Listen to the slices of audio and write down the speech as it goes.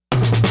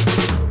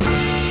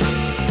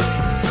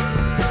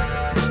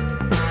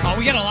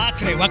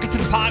Okay, welcome to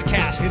the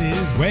podcast. It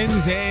is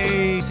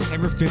Wednesday,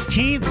 September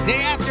 15th, the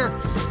day after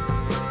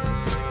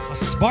a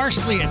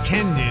sparsely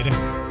attended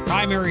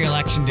primary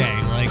election day.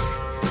 Like,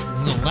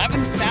 this is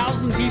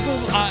 11,000 people,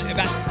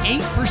 about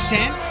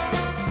 8%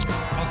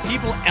 of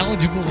people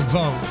eligible to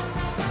vote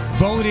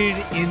voted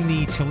in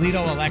the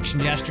Toledo election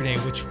yesterday,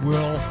 which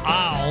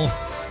I'll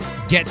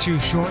get to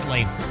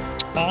shortly.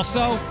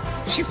 Also,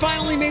 she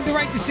finally made the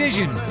right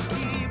decision.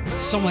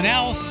 Someone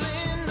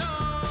else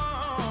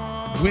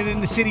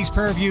within the city's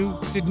purview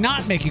did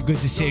not make a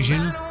good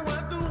decision.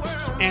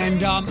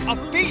 And a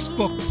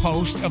Facebook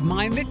post of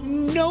mine that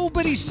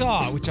nobody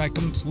saw, which I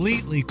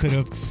completely could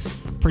have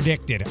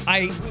predicted.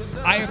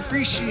 I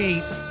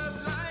appreciate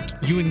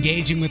you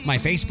engaging with my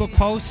Facebook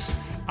posts.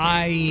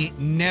 I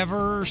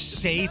never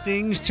say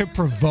things to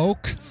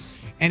provoke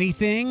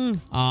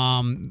anything.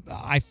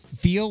 I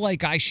feel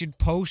like I should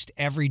post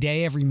every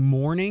day, every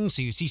morning,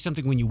 so you see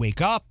something when you wake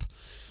up.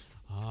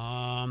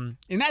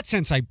 In that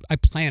sense, I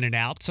plan it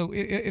out. So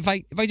if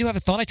I do have a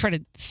thought, I try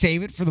to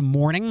save it for the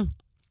morning,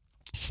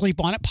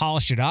 sleep on it,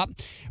 polish it up.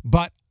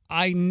 But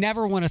I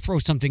never want to throw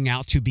something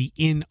out to be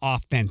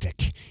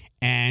inauthentic.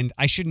 And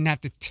I shouldn't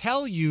have to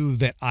tell you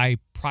that I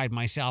pride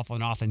myself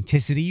on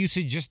authenticity. You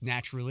should just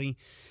naturally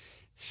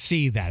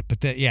see that.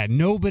 But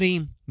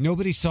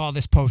nobody saw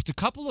this post. A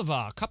couple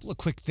of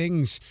quick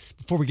things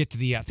before we get to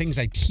the things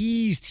I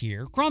teased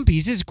here.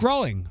 Grumpy's is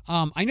growing.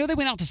 I know they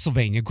went out to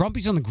Sylvania.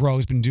 Grumpy's on the grow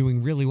has been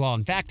doing really well.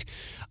 In fact,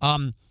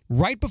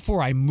 right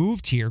before I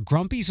moved here,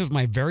 Grumpy's was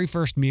my very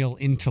first meal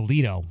in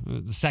Toledo,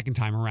 the second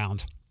time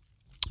around.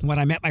 When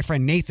I met my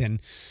friend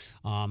Nathan,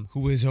 who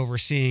was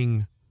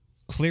overseeing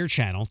Clear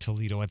Channel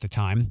Toledo at the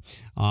time,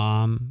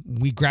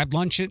 we grabbed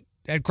lunch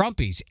at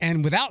Grumpy's,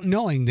 and without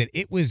knowing that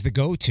it was the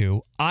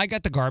go-to, I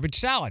got the garbage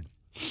salad.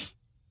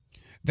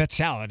 That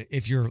salad,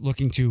 if you're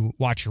looking to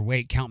watch your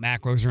weight, count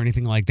macros or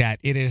anything like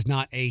that, it is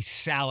not a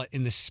salad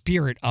in the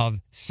spirit of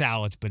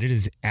salads, but it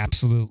is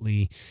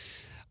absolutely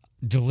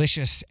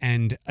delicious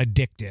and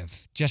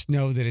addictive. Just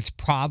know that it's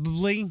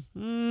probably,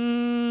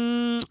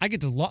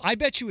 I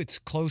bet you it's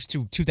close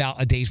to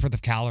a day's worth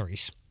of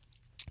calories.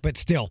 But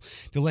still,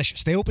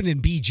 delicious. They opened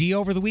in BG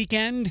over the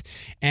weekend,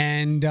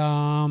 and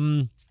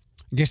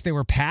I guess they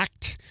were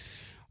packed.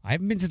 I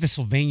haven't been to the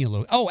Sylvania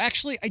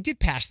actually, I did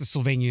pass the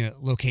Sylvania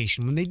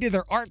location when they did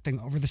their art thing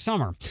over the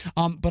summer.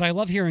 But I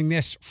love hearing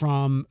this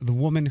from the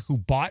woman who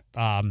bought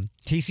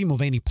Casey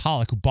Mulvaney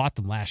Pollock, who bought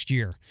them last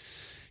year.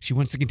 She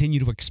wants to continue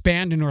to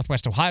expand in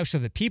Northwest Ohio so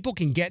that people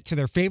can get to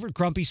their favorite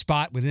Grumpy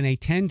spot within a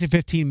 10 to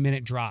 15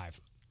 minute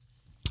drive.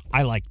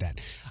 I like that.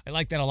 I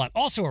like that a lot.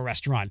 Also a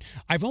restaurant.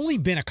 I've only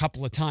been a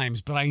couple of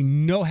times, but I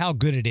know how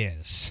good it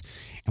is.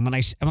 And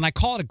when I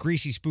call it a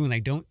greasy spoon, I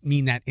don't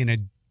mean that in a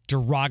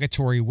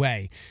derogatory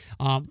way.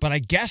 But I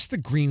guess the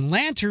Green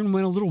Lantern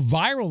went a little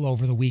viral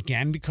over the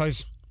weekend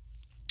because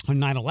on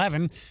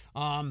 9/11,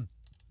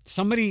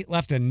 somebody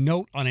left a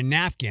note on a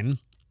napkin.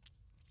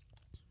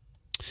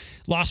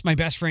 Lost my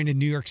best friend in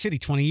New York City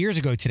 20 years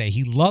ago today.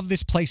 He loved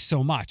this place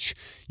so much.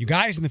 You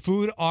guys and the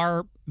food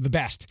are the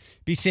best.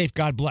 Be safe.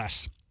 God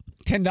bless.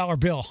 $10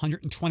 bill,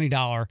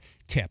 $120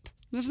 tip.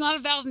 That's not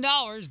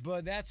 $1,000,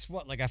 but that's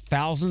what, like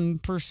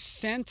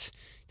 1,000%?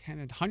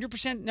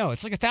 100%? No,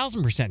 it's like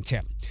 1,000%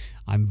 tip.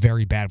 I'm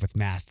very bad with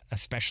math,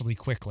 especially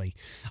quickly.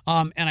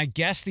 And I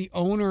guess the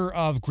owner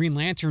of Green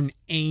Lantern,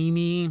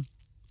 Amy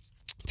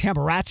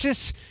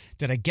Tambaratsis,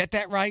 did I get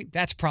that right?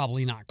 That's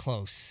probably not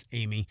close,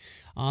 Amy.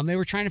 They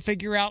were trying to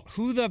figure out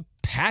who the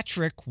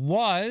Patrick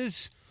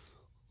was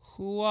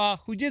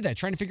who did that,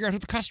 trying to figure out who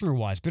the customer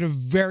was. But a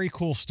very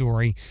cool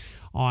story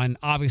on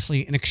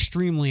obviously an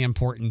extremely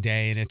important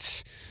day. And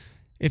it's,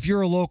 if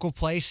you're a local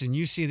place and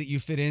you see that you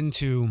fit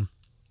into,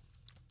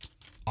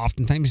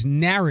 oftentimes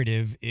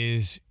narrative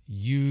is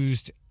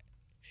used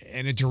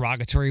in a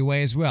derogatory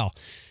way as well.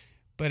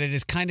 But it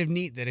is kind of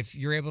neat that if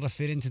you're able to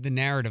fit into the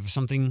narrative of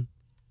something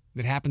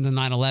that happened on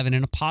 9/11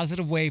 in a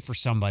positive way for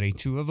somebody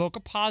to evoke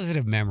a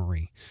positive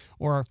memory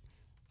or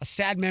a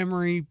sad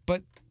memory,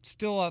 but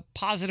still a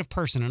positive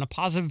person and a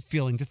positive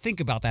feeling to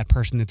think about that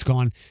person that's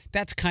gone,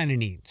 that's kind of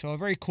neat. So a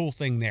very cool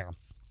thing there.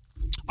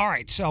 All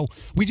right, so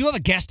we do have a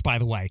guest, by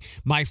the way.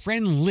 My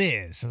friend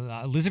Liz,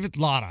 Elizabeth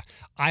Lotta.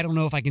 I don't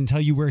know if I can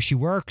tell you where she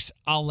works.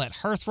 I'll let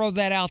her throw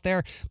that out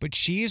there. But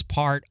she is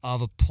part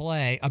of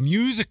a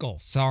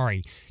musical.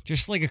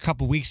 Just like a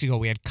couple weeks ago,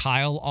 we had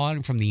Kyle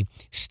on from the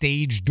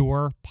Stage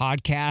Door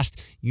podcast.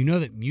 You know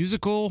that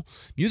musicals,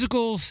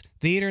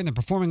 theater, and the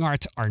performing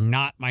arts are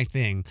not my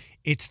thing.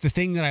 It's the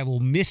thing that I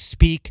will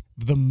misspeak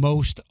the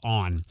most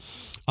on.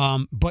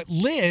 But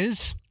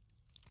Liz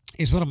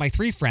is one of my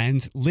three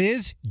friends,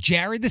 Liz,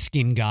 Jared the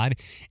Skin God,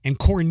 and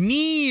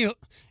Cornel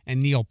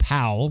and Neil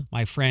Powell,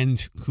 my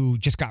friend who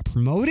just got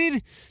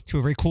promoted to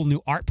a very cool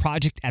new art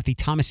project at the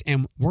Thomas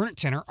M. Wernert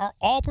Center, are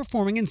all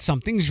performing in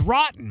Something's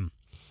Rotten.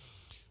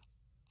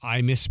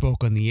 I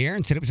misspoke on the air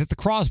and said it was at the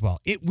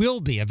Croswell. It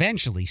will be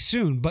eventually,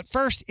 soon, but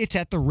first it's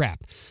at the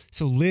Rep.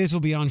 So Liz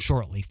will be on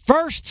shortly.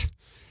 First,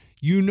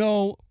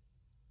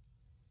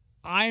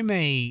 I'm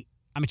a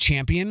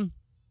champion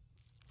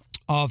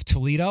of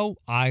Toledo.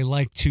 I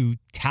like to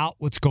tout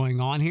what's going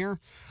on here.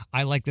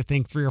 I like to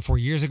think 3 or 4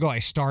 years ago, I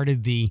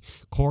started the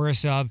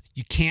chorus of,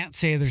 you can't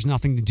say there's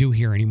nothing to do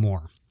here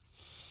anymore.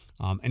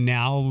 And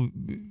now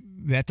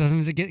that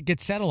doesn't get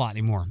said a lot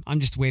anymore.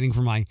 I'm just waiting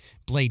for my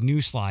Blade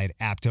News Slide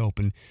app to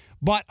open.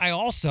 But I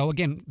also,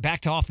 again,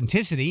 back to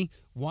authenticity,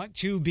 want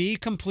to be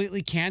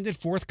completely candid,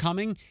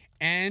 forthcoming,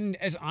 and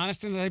as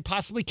honest as I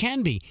possibly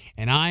can be.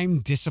 And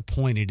I'm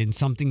disappointed in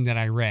something that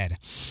I read.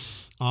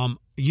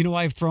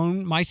 I've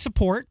thrown my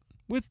support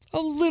with a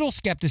little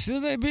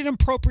skepticism, an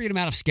appropriate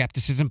amount of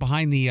skepticism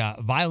behind the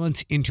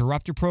Violence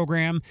Interrupter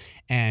program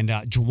and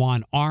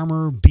Juwan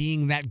Armour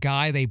being that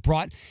guy. They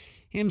brought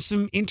him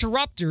some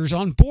interrupters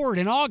on board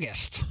in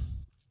August.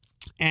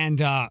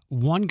 And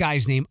one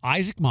guy's name,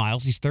 Isaac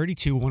Miles, he's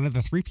 32, one of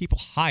the 3 people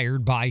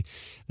hired by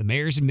the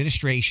mayor's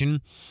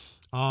administration.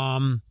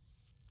 Let's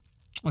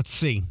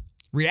see.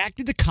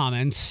 Reacted to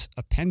comments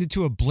appended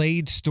to a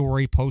Blade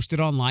story posted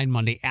online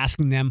Monday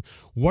asking them,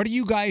 what are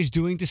you guys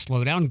doing to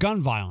slow down gun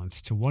violence?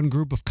 To one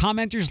group of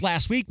commenters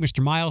last week,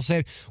 Mr. Miles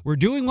said, we're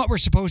doing what we're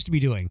supposed to be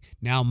doing.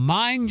 Now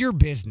mind your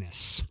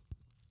business.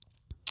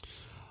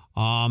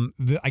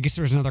 I guess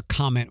there was another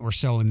comment or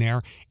so in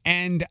there.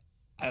 And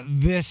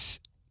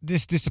this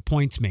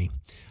disappoints me.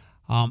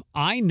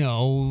 I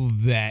know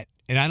that,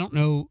 and I don't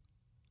know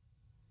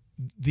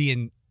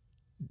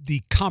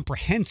the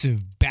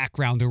comprehensive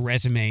background or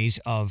resumes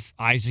of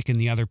Isaac and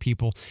the other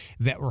people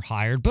that were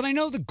hired, but I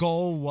know the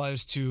goal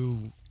was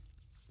to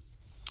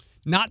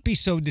not be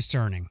so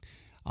discerning.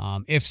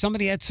 If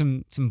somebody had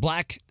some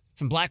black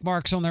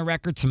marks on their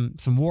record,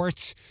 some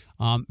warts,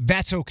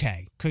 that's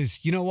okay.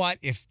 Because you know what?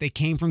 If they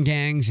came from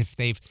gangs, if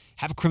they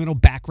have a criminal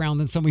background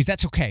in some ways,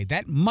 that's okay.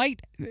 That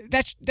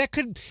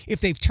could,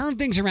 if they've turned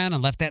things around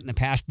and left that in the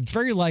past, it's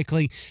very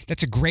likely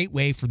that's a great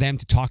way for them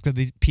to talk to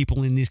the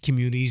people in these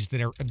communities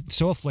that are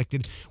so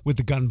afflicted with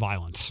the gun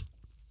violence.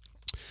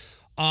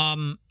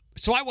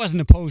 So I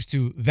wasn't opposed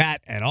to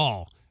that at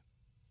all.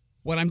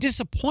 What I'm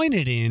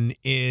disappointed in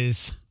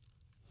is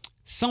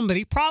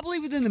somebody, probably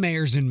within the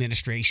mayor's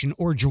administration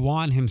or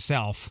Juwan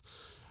himself,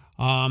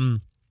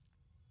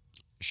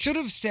 should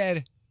have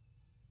said,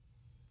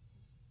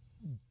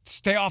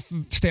 stay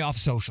off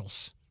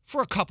socials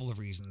for a couple of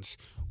reasons.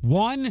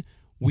 One,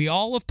 we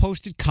all have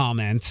posted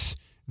comments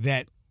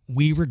that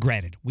we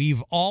regretted.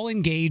 We've all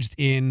engaged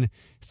in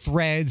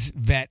threads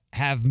that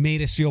have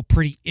made us feel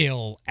pretty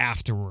ill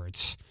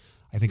afterwards.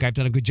 I think I've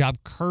done a good job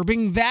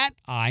curbing that.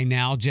 I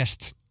now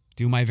just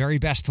do my very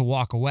best to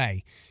walk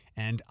away.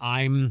 And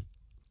I'm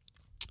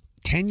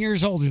 10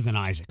 years older than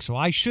Isaac, so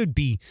I should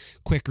be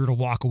quicker to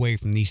walk away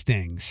from these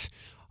things.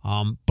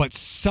 But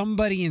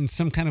somebody in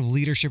some kind of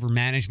leadership or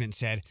management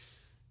said,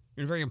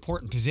 you're in a very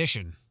important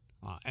position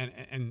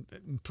and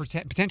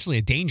potentially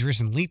a dangerous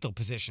and lethal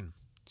position.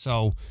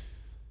 So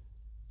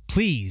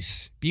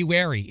please be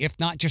wary. If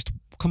not, just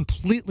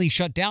completely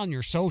shut down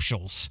your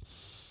socials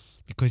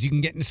because you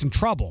can get into some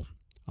trouble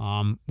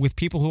with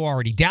people who are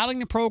already doubting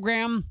the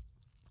program,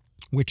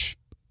 which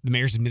the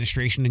mayor's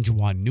administration and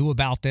Juwan knew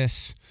about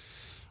this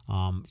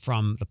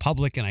from the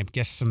public and I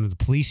guess some of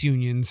the police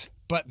unions.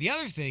 But the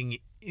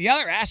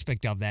other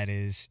aspect of that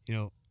is,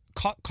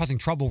 causing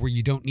trouble where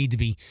you don't need to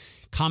be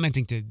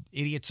commenting to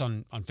idiots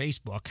on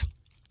Facebook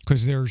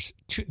because there's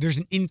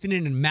an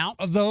infinite amount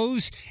of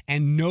those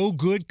and no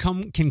good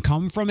can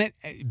come from it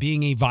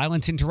being a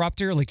violence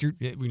interrupter. Like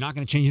we're not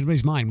going to change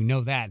anybody's mind. We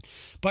know that.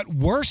 But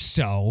worse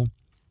so,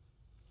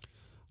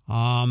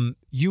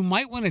 you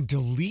might want to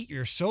delete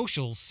your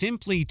socials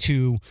simply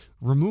to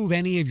remove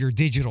any of your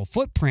digital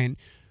footprint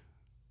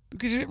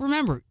because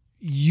remember,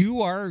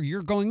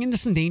 you're going into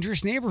some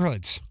dangerous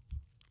neighborhoods.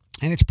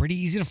 And it's pretty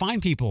easy to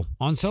find people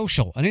on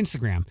social, on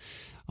Instagram,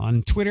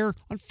 on Twitter,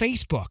 on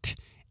Facebook.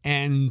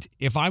 And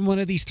if I'm one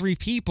of these 3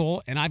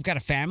 people and I've got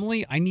a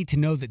family, I need to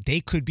know that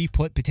they could be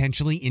put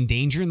potentially in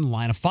danger in the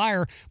line of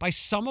fire by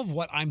some of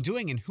what I'm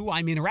doing and who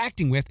I'm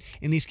interacting with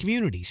in these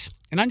communities.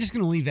 And I'm just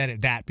going to leave that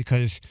at that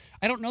because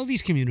I don't know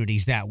these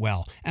communities that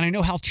well. And I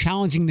know how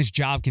challenging this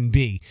job can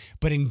be.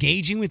 But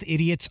engaging with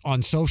idiots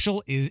on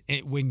social is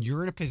when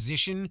you're in a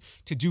position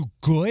to do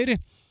good.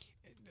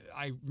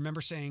 I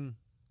remember saying,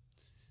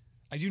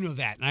 I do know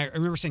that. And I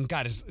remember saying,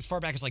 God, as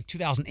far back as like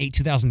 2008,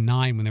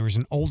 2009, when there was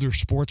an older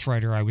sports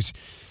writer I was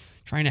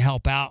trying to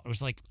help out, it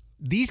was like,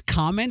 these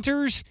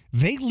commenters,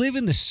 they live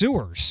in the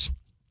sewers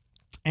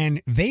and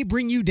they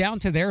bring you down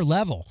to their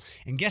level.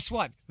 And guess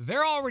what?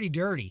 They're already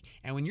dirty.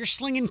 And when you're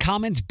slinging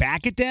comments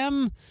back at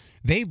them,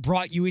 they've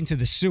brought you into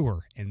the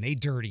sewer and they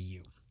dirty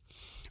you.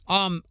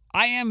 I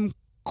am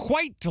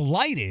quite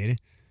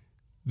delighted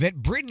that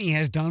Brittany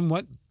has done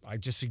what I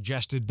just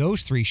suggested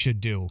those 3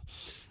 should do.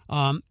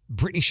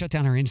 Brittany shut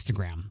down her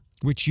Instagram,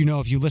 which,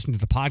 if you listen to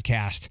the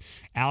podcast,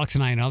 Alex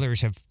and I and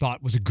others have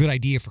thought was a good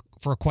idea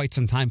for quite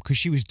some time because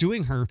she was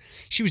doing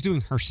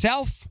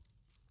herself,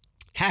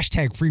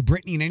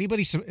 #FreeBrittany, and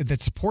anybody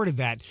that supported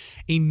that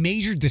a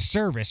major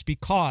disservice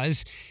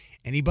because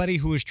anybody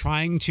who is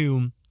trying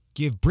to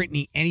give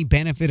Brittany any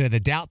benefit of the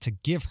doubt to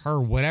give her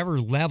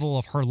whatever level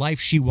of her life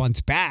she wants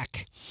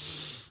back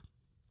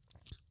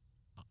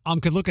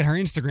could look at her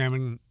Instagram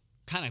and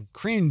kind of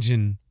cringe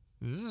and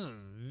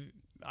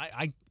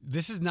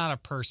this is not a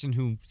person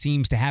who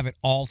seems to have it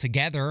all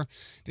together.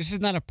 This is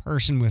not a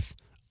person with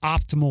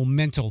optimal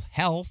mental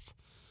health.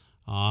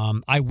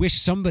 I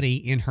wish somebody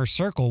in her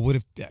circle would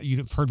have, you'd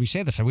have heard me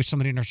say this, I wish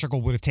somebody in her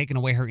circle would have taken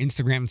away her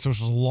Instagram and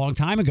socials a long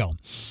time ago.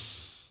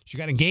 She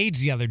got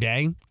engaged the other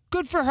day.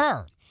 Good for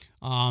her.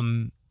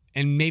 And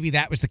maybe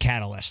that was the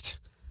catalyst,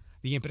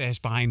 the impetus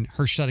behind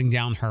her shutting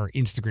down her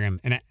Instagram.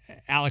 And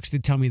Alex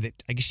did tell me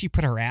that I guess she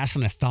put her ass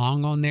in a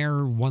thong on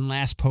there one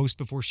last post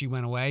before she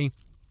went away.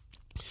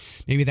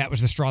 Maybe that was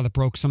the straw that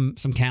broke some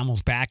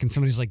camel's back. And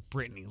somebody's like,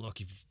 Brittany,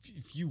 look, if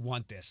you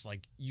want this,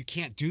 like, you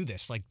can't do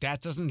this. Like,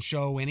 that doesn't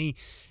show any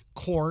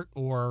court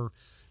of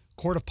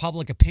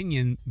public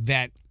opinion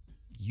that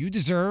you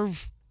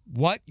deserve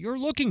what you're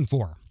looking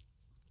for.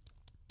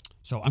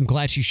 So I'm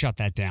glad she shut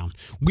that down.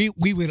 We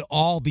would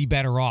all be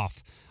better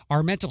off.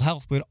 Our mental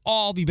health would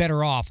all be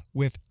better off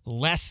with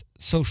less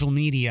social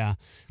media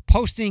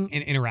posting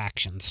and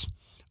interactions.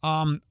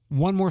 One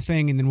more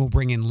thing, and then we'll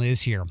bring in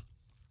Liz here.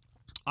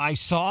 I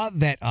saw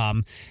that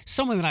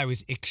someone that I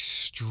was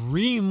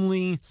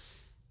extremely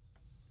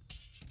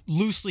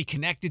loosely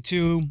connected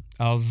to,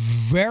 a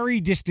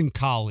very distant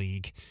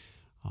colleague,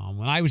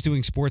 when I was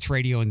doing sports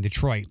radio in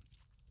Detroit.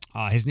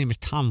 His name is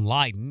Tom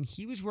Lydon.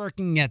 He was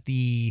working at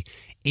the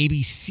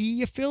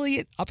ABC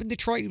affiliate up in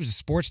Detroit. He was a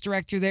sports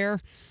director there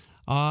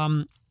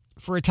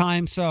for a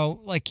time.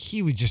 So, like,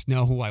 he would just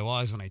know who I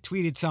was when I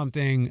tweeted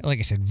something. Like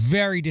I said,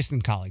 very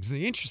distant colleagues.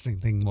 The interesting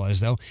thing was,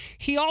 though,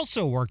 he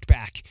also worked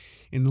back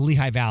in the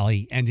Lehigh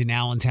Valley and in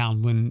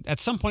Allentown at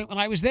some point when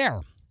I was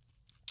there.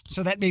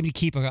 So that made me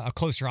keep a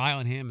closer eye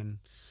on him. And,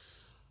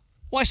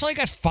 well, I saw he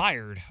got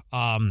fired.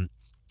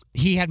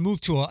 He had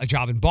moved to a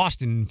job in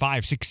Boston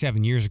 5, 6,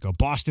 7 years ago.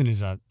 Boston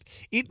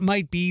it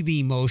might be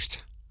the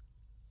most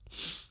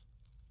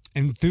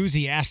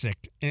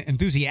enthusiastic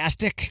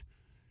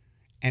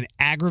and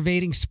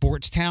aggravating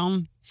sports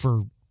town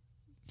for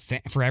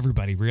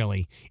everybody,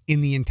 really,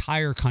 in the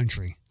entire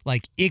country.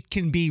 Like, it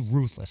can be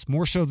ruthless,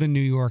 more so than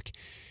New York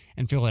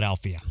and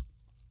Philadelphia.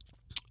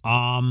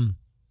 And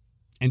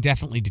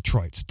definitely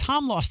Detroit. So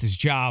Tom lost his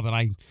job, and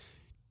I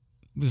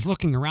was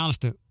looking around as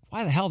to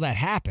why the hell that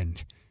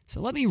happened. So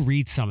let me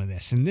read some of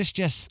this. And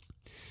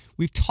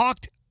we've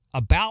talked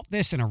about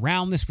this and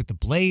around this with the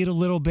Blade a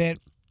little bit.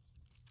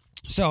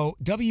 So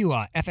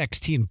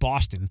WFXT in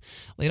Boston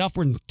laid off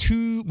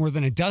more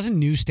than a dozen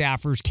news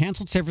staffers,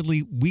 canceled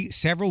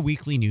several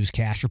weekly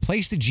newscasts,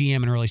 replaced the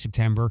GM in early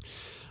September.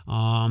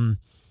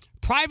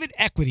 Private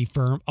equity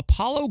firm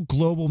Apollo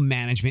Global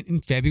Management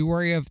in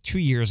February of 2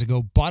 years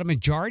ago bought a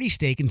majority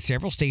stake in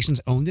several stations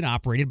owned and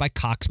operated by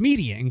Cox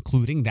Media,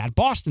 including that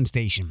Boston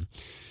station.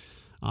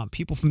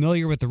 People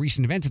familiar with the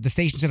recent events at the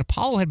station said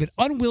Apollo had been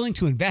unwilling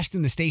to invest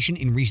in the station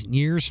in recent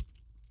years.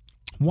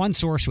 One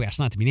source, who asked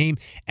not to be named,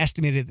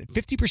 estimated that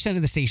 50%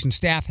 of the station's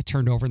staff had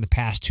turned over in the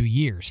past 2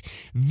 years.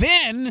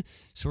 Then,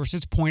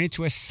 sources pointed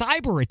to a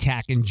cyber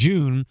attack in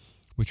June,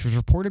 which was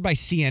reported by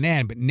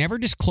CNN but never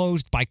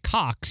disclosed by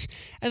Cox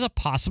as a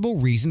possible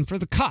reason for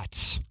the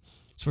cuts.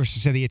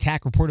 Sources said the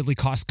attack reportedly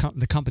cost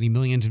the company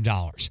millions of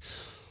dollars.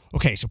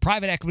 Okay, so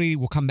private equity,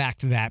 we'll come back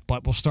to that,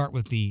 but we'll start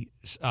with the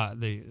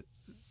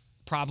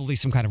probably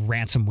some kind of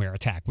ransomware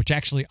attack, which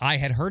actually I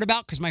had heard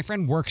about because my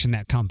friend works in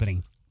that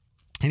company,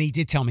 and he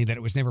did tell me that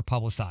it was never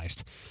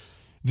publicized.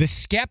 The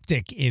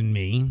skeptic in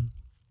me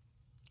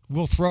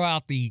will throw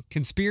out the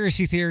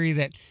conspiracy theory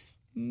that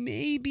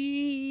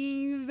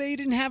maybe they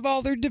didn't have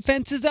all their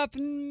defenses up,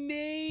 and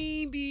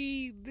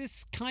maybe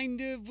this kind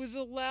of was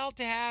allowed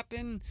to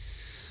happen,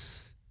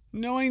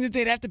 knowing that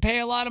they'd have to pay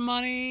a lot of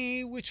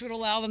money, which would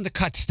allow them to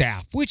cut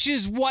staff, which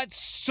is what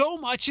so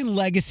much in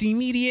legacy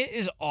media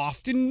is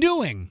often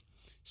doing.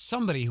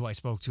 Somebody who I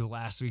spoke to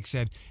last week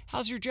said,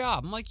 "How's your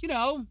job?" I'm like,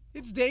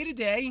 it's day to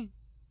day.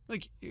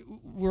 Like,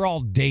 we're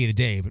all day to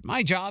day, but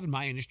my job in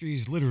my industry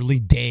is literally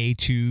day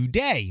to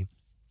day.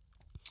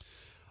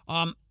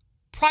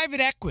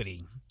 Private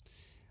equity.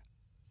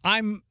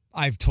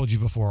 I've told you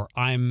before,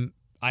 I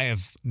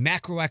have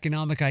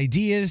macroeconomic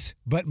ideas,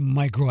 but a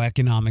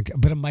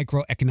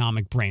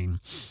microeconomic brain.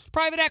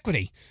 Private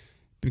equity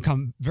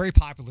become very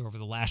popular over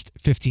the last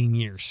 15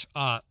 years.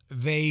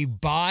 They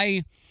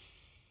buy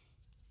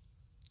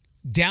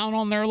down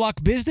on their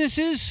luck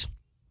businesses.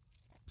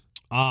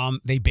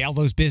 They bail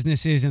those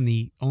businesses and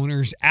the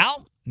owners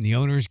out, and the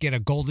owners get a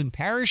golden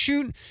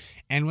parachute.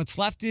 And what's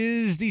left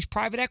is these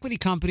private equity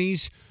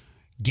companies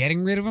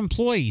getting rid of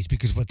employees,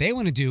 because what they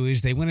want to do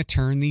is they want to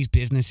turn these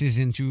businesses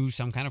into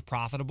some kind of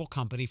profitable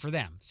company for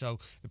them. So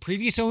the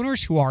previous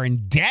owners who are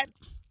in debt,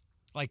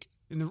 like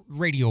in the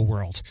radio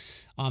world,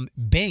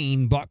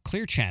 Bain bought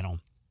Clear Channel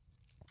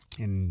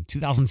in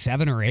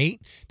 2007 or 8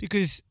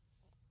 because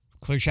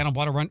Clear Channel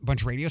bought a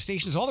bunch of radio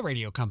stations. All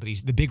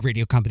the big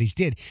radio companies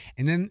did.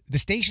 And then the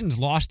stations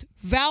lost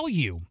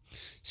value.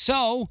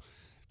 So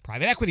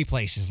private equity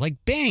places like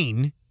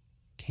Bain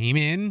came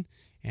in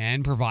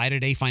and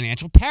provided a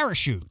financial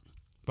parachute.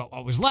 But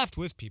what was left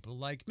was people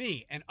like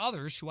me and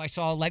others who I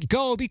saw let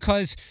go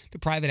because the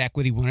private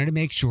equity wanted to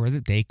make sure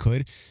that they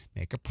could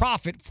make a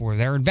profit for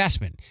their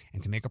investment.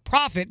 And to make a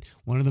profit,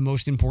 one of the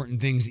most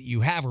important things that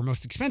you have, or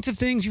most expensive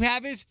things you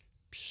have, is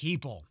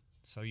people.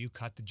 So you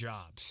cut the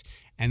jobs.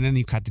 And then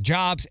you cut the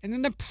jobs, and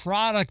then the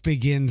product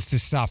begins to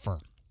suffer.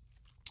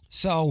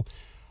 So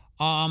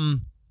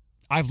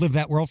I've lived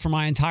that world for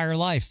my entire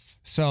life.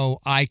 So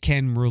I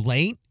can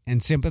relate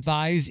and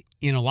sympathize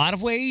in a lot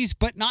of ways,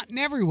 but not in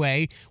every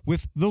way,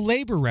 with the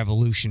labor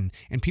revolution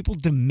and people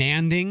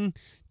demanding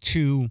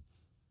to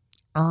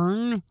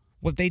earn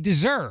what they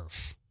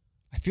deserve.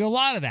 I feel a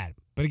lot of that.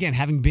 But again,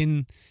 having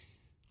been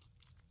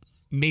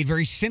made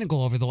very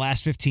cynical over the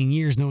last 15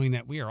 years, knowing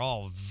that we are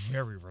all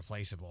very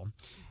replaceable,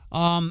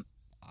 I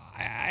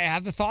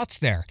have the thoughts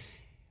there.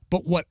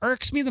 But what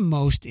irks me the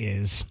most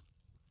is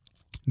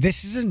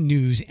this is a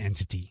news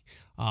entity.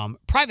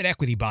 Private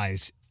equity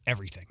buys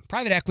everything.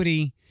 Private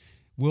equity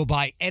will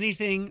buy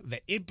anything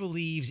that it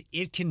believes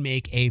it can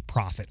make a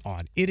profit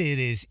on. It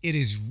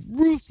is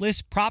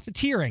ruthless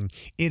profiteering.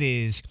 It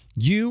is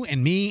you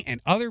and me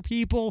and other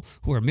people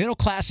who are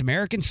middle-class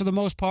Americans for the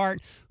most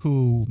part,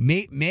 who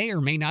may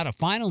or may not have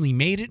finally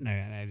made it in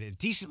a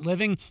decent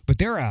living, but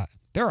they're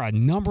a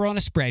number on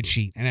a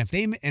spreadsheet. And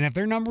if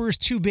their number is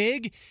too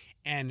big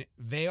and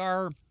they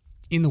are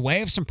in the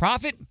way of some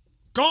profit,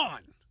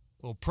 gone.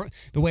 Well,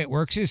 the way it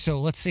works is,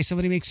 so let's say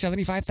somebody makes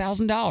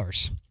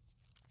 $75,000.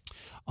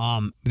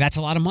 That's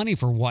a lot of money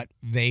for what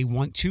they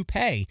want to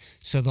pay.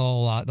 So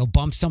they'll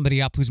bump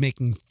somebody up who's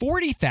making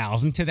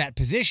 $40,000 to that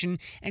position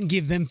and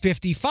give them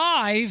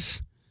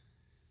 $55,000.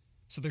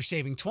 So they're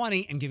saving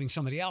 $20,000 and giving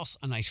somebody else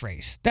a nice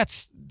raise.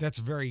 That's the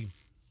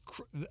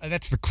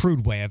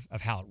crude way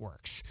of how it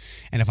works.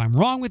 And if I'm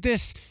wrong with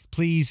this,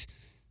 please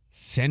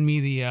send me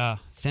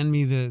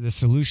the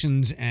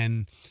solutions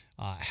and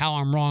how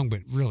I'm wrong.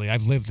 But really,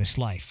 I've lived this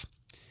life.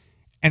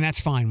 And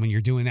that's fine when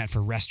you're doing that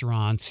for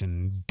restaurants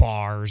and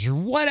bars or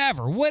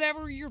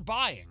whatever you're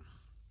buying.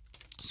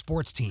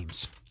 Sports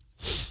teams,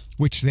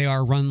 which they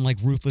are run like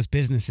ruthless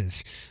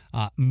businesses.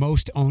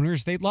 Most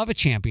owners, they'd love a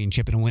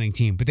championship and a winning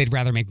team, but they'd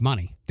rather make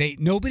money.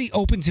 Nobody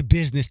opens a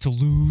business to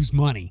lose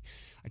money.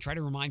 I try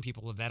to remind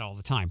people of that all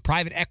the time.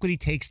 Private equity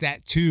takes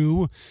that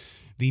to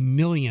the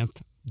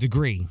millionth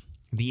degree,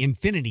 the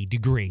infinity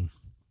degree.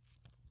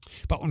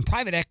 But when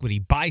private equity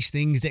buys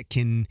things that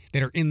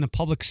are in the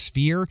public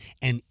sphere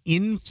and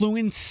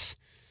influence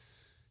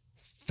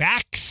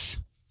facts,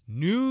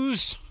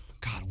 news,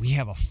 God, we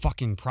have a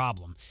fucking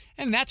problem.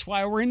 And that's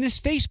why we're in this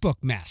Facebook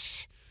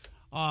mess.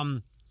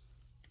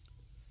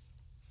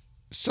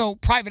 So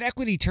private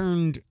equity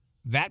turned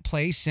that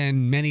place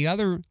and many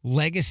other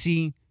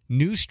legacy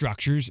news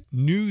structures,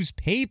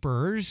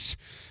 newspapers.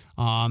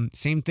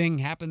 Same thing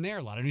happened there.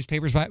 A lot of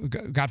newspapers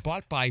got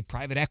bought by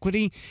private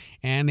equity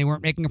and they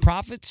weren't making a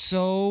profit.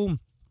 So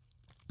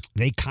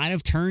they kind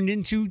of turned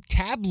into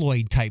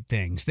tabloid type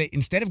things.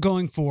 Instead of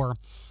going for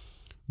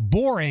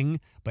boring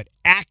but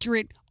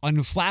accurate,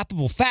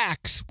 unflappable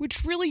facts,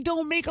 which really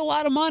don't make a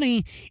lot of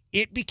money,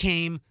 it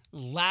became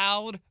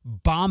loud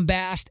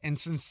bombast and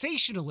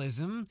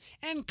sensationalism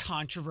and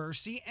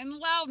controversy and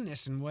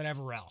loudness and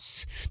whatever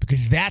else,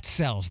 because that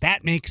sells,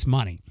 that makes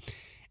money.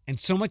 And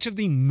so much of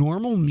the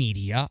normal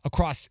media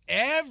across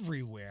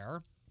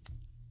everywhere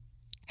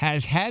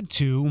has had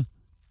to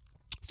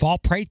fall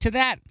prey to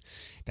that.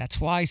 That's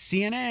why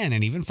CNN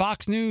and even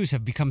Fox News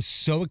have become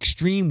so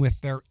extreme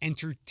with their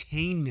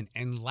entertainment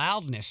and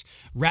loudness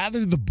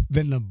rather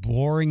than the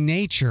boring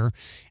nature,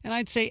 and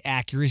I'd say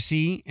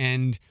accuracy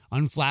and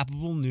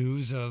unflappable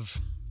news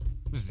of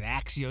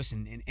Axios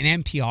and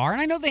NPR.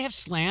 And I know they have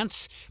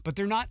slants, but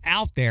they're not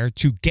out there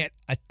to get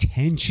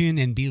attention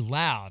and be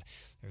loud.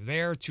 They're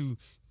there to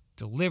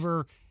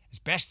deliver as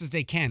best as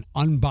they can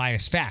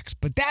unbiased facts.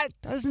 But that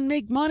doesn't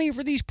make money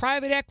for these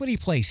private equity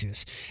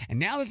places. And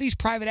now that these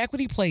private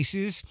equity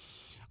places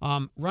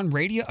run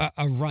radio,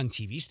 run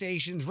TV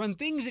stations, run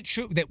things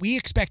that we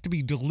expect to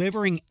be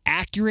delivering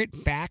accurate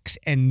facts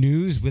and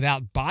news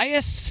without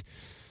bias,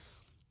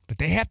 but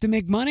they have to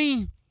make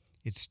money,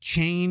 it's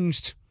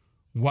changed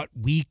what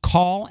we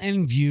call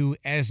and view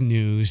as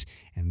news,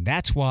 and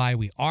that's why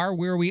we are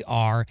where we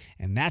are,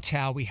 and that's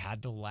how we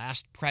had the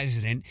last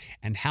president,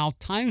 and how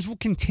times will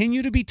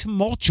continue to be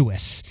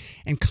tumultuous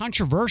and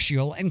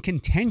controversial and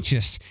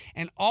contentious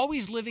and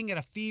always living at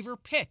a fever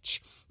pitch,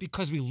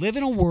 because we live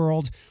in a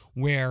world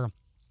where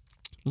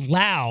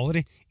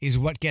loud is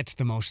what gets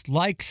the most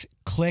likes,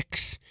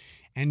 clicks,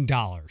 and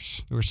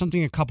dollars. There was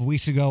something a couple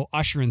weeks ago,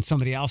 Usher and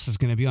somebody else is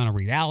going to be on a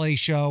reality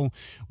show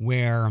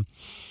where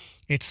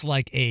it's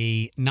like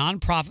a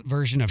nonprofit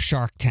version of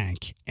Shark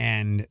Tank,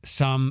 and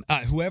some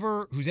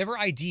whoever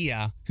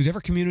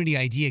community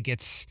idea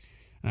gets,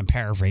 and I'm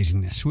paraphrasing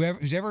this,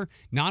 whoever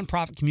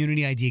nonprofit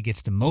community idea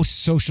gets the most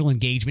social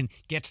engagement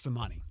gets the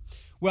money.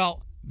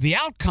 Well, the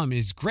outcome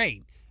is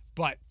great,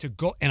 but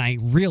and I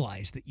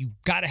realize that you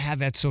got to have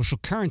that social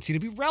currency to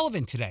be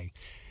relevant today.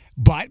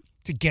 But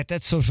to get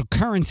that social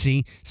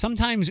currency,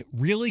 sometimes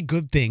really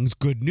good things,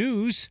 good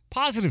news,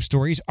 positive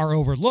stories are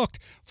overlooked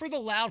for the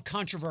loud,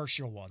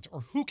 controversial ones,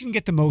 or who can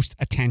get the most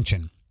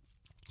attention.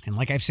 And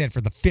like I've said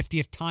for the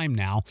 50th time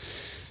now,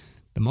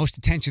 the most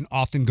attention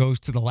often goes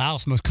to the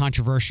loudest, most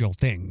controversial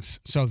things.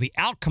 So the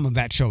outcome of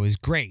that show is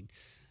great.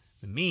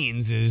 The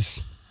means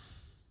is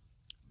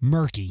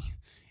murky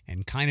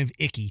and kind of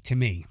icky to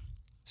me.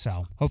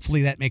 So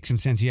hopefully that makes some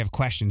sense. If you have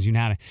questions, you know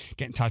how to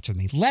get in touch with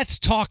me. Let's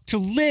talk to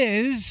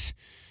Liz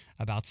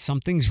about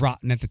Something's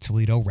Rotten at the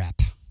Toledo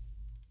Rep.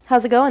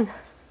 How's it going?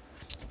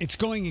 It's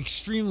going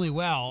extremely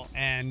well,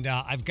 and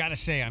I've got to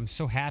say I'm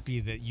so happy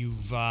that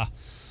you've...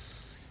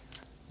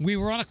 we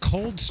were on a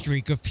cold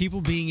streak of people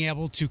being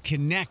able to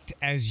connect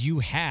as you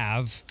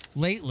have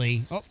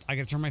lately. Oh, I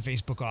got to turn my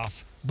Facebook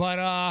off. But,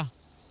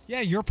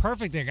 yeah, you're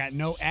perfect. They got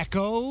no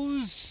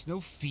echoes,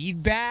 no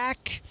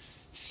feedback.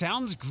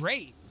 Sounds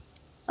great.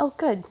 Oh,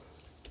 good.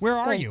 Where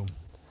are you?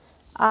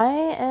 I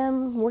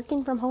am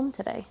working from home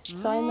today,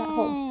 so I'm at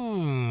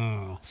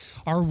home.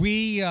 Are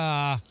we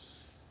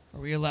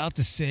allowed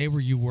to say where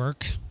you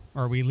work,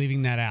 or are we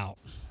leaving that out?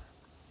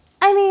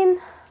 I mean,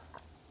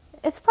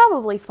 it's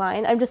probably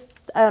fine. I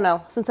don't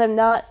know, since I'm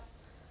not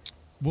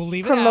We'll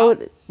leave it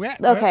out.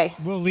 Okay.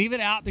 We'll leave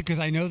it out because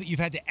I know that you've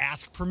had to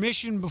ask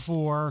permission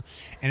before,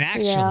 and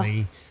actually...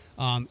 Yeah.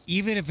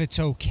 Even if it's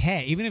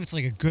okay, even if it's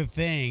like a good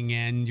thing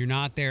and you're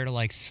not there to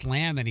like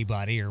slam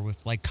anybody or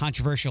with like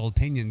controversial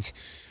opinions,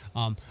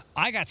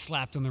 I got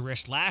slapped on the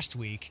wrist last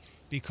week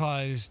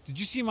because, did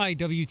you see my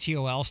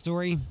WTOL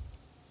story?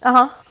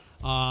 Uh-huh.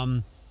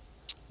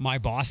 My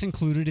boss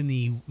included in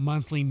the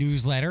monthly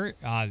newsletter,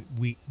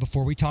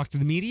 before we talk to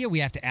the media, we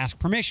have to ask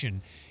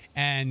permission.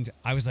 And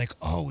I was like,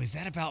 oh, is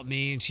that about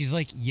me? And she's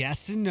like,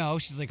 yes and no.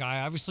 She's like,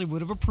 I obviously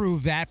would have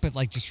approved that, but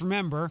like, just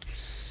remember.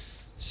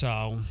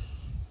 So...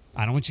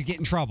 I don't want you to get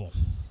in trouble.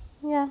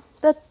 Yeah,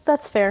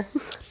 that's fair.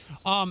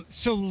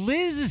 So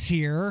Liz is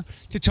here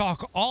to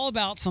talk all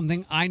about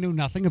something I know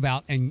nothing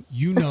about, and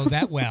you know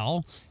that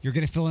well. You're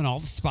going to fill in all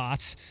the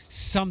spots.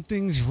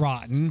 Something's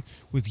Rotten,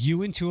 with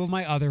you and two of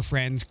my other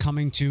friends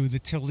coming to the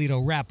Toledo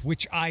Rep,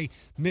 which I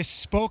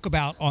misspoke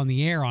about on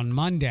the air on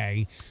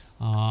Monday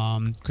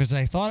because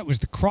I thought it was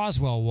the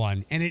Croswell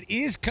one. And it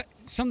is,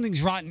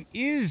 Something's Rotten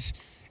is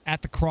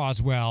at the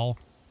Croswell,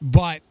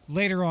 but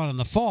later on in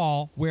the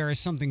fall, whereas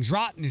Something's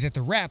Rotten is at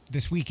the Rep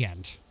this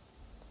weekend.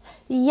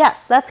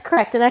 Yes, that's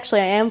correct. And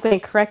actually, I am going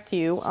to correct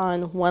you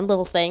on one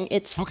little thing.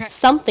 It's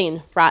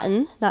Something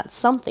Rotten, not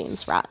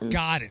Something's Rotten.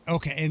 Got it.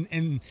 Okay.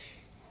 And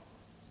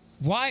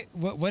why?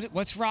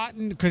 What's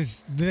rotten?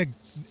 Because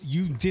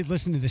you did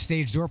listen to the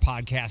Stage Door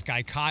podcast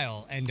guy,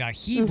 Kyle, and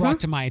he brought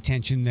to my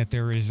attention that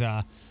there is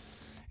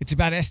it's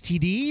about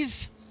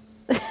STDs.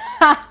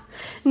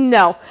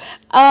 No.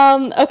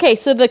 Okay,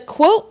 so the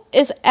quote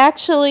is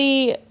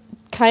actually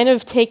kind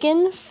of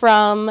taken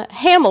from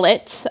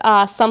Hamlet.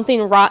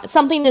 Something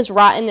is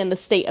rotten in the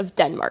state of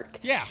Denmark.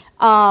 Yeah.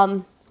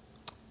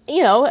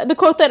 You know, the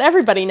quote that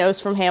everybody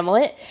knows from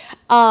Hamlet.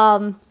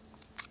 And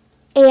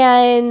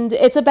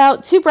it's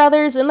about two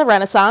brothers in the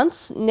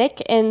Renaissance,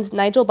 Nick and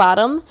Nigel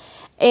Bottom,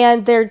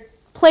 and they're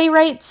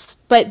playwrights,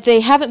 but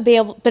they haven't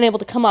been able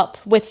to come up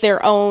with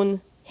their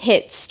own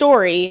hit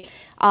story.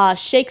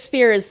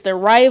 Shakespeare is their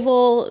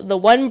rival. The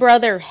one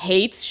brother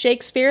hates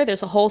Shakespeare.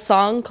 There's a whole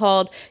song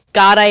called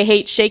God, I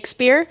Hate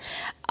Shakespeare.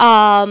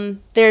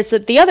 There's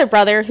the other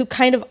brother who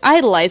kind of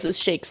idolizes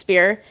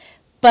Shakespeare,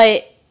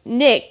 but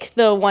Nick,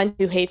 the one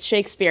who hates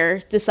Shakespeare,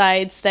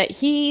 decides that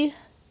he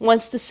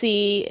wants to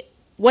see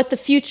what the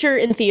future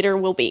in theater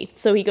will be.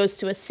 So he goes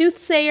to a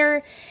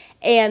soothsayer,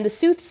 and the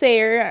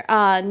soothsayer,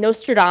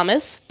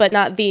 Nostradamus, but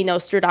not the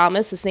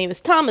Nostradamus, his name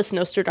is Thomas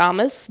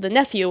Nostradamus, the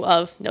nephew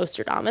of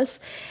Nostradamus.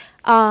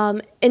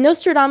 And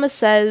Nostradamus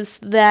says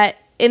that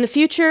in the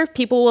future,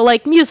 people will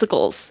like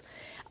musicals.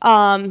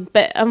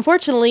 But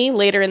unfortunately,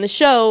 later in the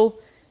show,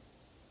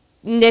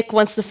 Nick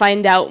wants to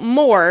find out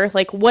more,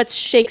 like, what's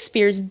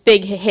Shakespeare's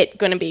big hit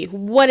going to be?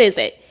 What is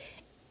it?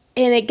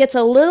 And it gets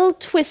a little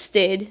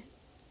twisted,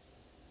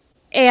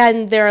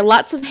 and there are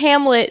lots of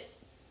Hamlet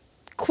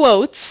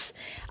quotes,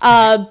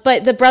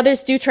 but the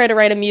brothers do try to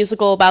write a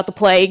musical about the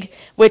plague,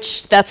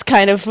 which that's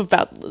kind of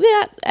about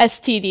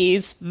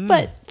STDs,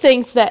 but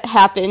things that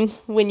happen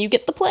when you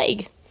get the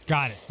plague.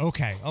 Got it.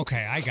 Okay,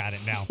 I got it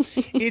now.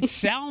 It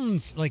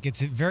sounds like it's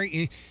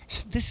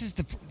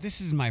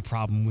this is my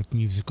problem with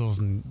musicals,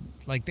 and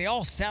like they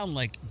all sound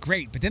like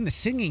great, but then the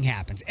singing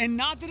happens, and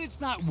not that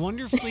it's not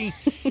wonderfully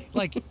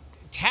like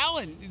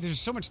talent. There's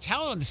so much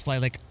talent on display,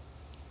 like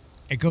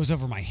it goes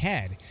over my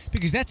head,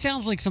 because that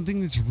sounds like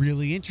something that's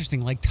really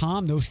interesting. Like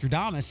Tom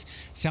Nostradamus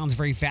sounds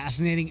very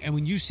fascinating. And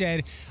when you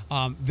said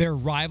they're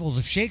rivals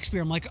of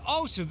Shakespeare, I'm like,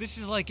 oh, so this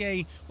is like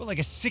a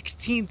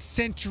 16th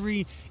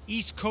century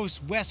East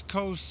Coast, West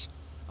Coast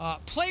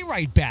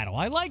playwright battle.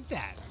 I like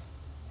that.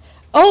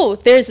 Oh,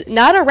 there's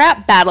not a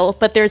rap battle,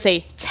 but there's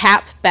a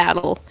tap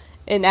battle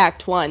in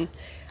Act 1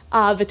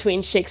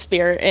 between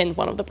Shakespeare and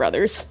one of the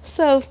brothers.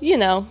 So, you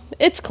know,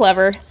 it's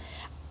clever.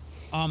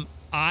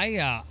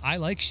 I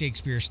like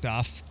Shakespeare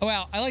stuff. Oh,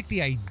 well, I like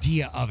the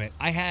idea of it.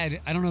 I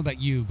don't know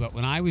about you, but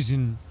when I was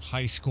in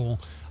high school,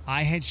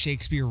 I had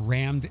Shakespeare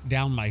rammed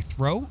down my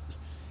throat.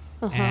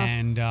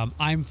 And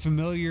I'm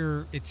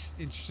familiar. It's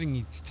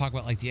interesting to talk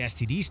about like the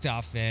STD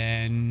stuff.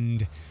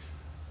 And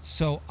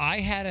so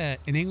I had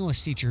an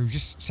English teacher who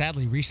just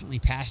sadly recently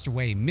passed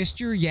away,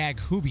 Mr.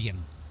 Yaghubian.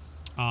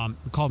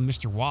 We called him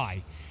Mr.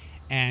 Y.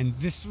 And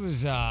this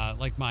was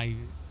like my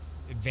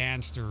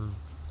advanced or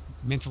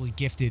mentally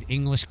gifted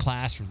English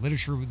class or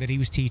literature that he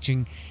was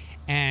teaching.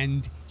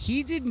 And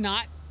he did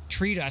not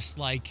treat us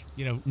like,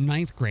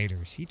 ninth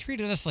graders. He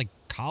treated us like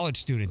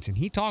college students. And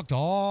he talked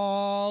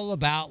all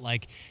about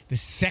like the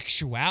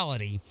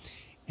sexuality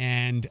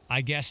and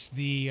I guess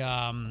the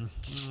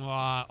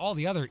all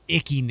the other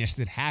ickiness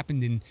that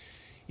happened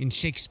in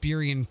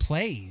Shakespearean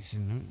plays.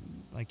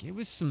 And like it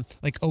was some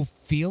like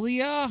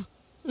Ophelia.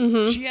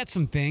 Mm-hmm. She had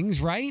some things,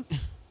 right?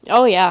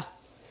 Oh, yeah.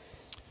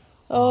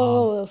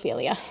 Oh,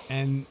 Ophelia.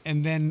 And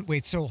then,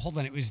 wait, so hold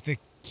on. It was the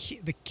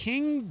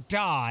king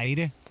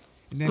died,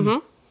 and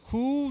then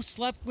who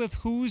slept with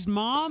whose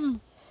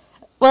mom?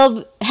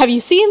 Well, have you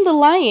seen The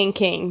Lion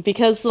King?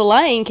 Because The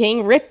Lion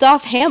King ripped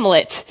off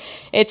Hamlet.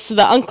 It's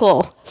the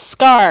uncle,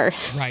 Scar.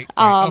 Right,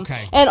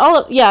 okay. And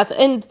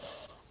and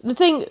the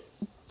thing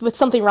with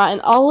Something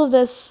Rotten, all of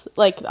this,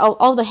 like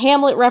all the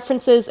Hamlet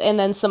references and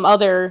then some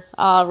other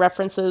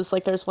references,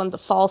 like there's one, the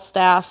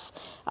Falstaff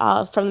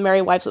from The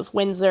Merry Wives of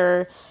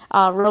Windsor,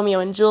 Romeo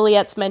and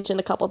Juliet's mentioned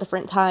a couple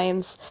different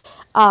times.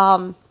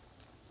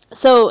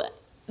 So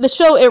the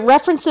show, it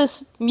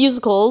references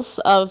musicals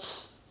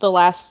of the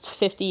last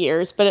 50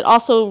 years, but it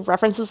also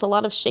references a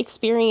lot of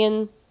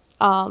Shakespearean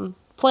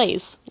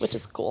plays, which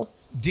is cool.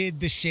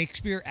 Did the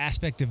Shakespeare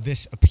aspect of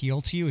this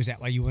appeal to you? Is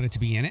that why you wanted to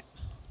be in it?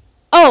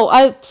 Oh,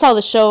 I saw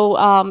the show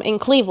in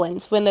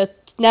Cleveland. When the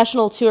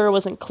national tour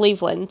was in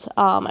Cleveland,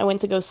 I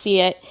went to go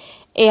see it,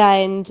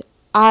 and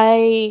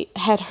I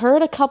had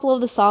heard a couple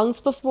of the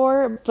songs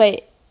before,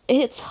 but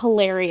it's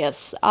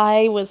hilarious.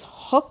 I was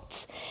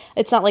hooked.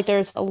 It's not like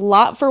there's a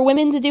lot for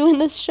women to do in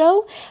this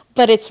show,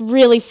 but it's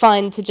really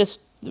fun to just,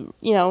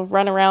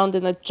 run around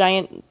in the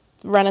giant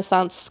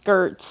Renaissance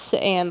skirts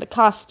and the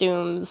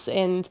costumes.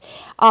 And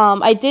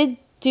I did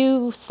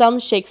do some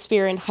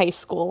Shakespeare in high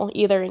school,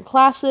 either in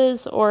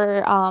classes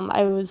or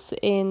I was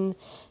in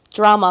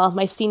drama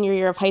my senior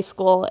year of high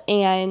school,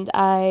 and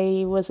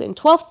I was in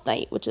Twelfth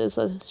Night, which is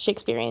a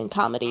Shakespearean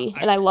comedy,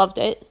 and I loved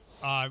it.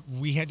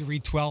 We had to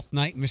read Twelfth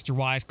Night, Mr.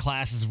 Y's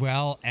class as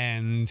well,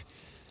 and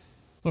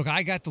look,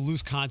 I got the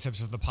loose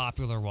concepts of the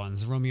popular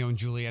ones, Romeo and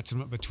Juliet,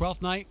 but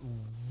Twelfth Night,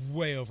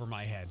 way over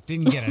my head.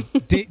 Didn't get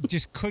it.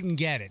 Just couldn't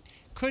get it.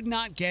 Could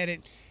not get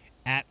it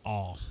at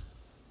all.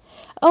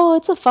 Oh,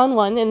 it's a fun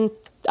one, and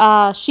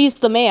She's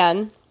the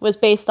Man was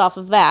based off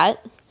of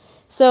that.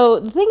 So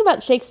the thing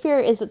about Shakespeare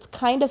is it's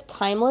kind of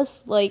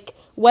timeless, like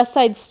West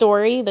Side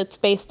Story that's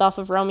based off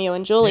of Romeo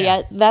and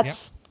Juliet. Yeah.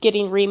 That's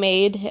getting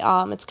remade.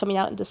 It's coming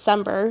out in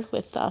December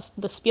with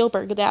the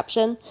Spielberg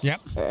adaptation.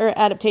 Yep. Or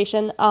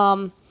adaptation.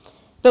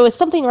 But with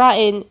Something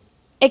Rotten,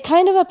 it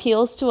kind of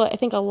appeals to, I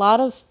think, a lot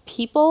of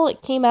people.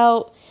 It came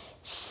out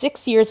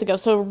 6 years ago.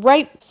 So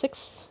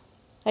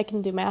I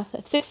can do math,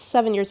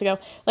 6-7 years ago,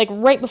 like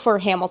right before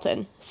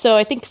Hamilton. So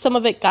I think some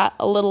of it got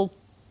a little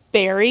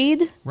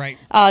buried, right?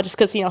 Just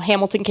because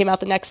Hamilton came out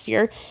the next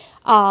year,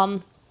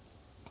 but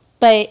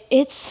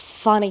it's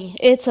funny.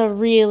 It's a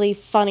really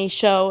funny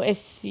show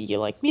if you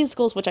like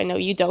musicals, which I know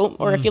you don't,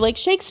 or if you like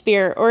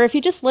Shakespeare, or if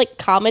you just like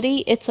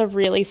comedy. It's a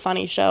really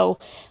funny show.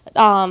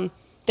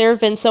 There have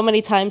been so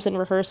many times in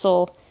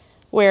rehearsal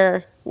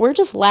where we're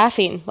just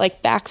laughing,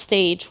 like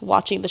backstage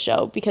watching the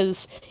show,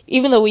 because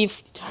even though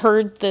we've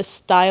heard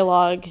this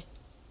dialogue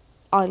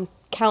on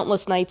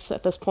countless nights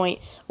at this point,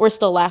 we're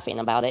still laughing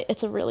about it.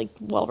 It's a really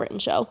well-written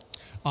show.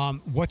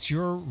 What's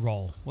your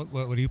role?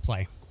 What do you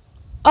play?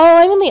 Oh,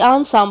 I'm in the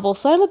ensemble,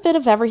 so I'm a bit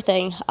of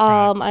everything.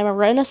 I'm a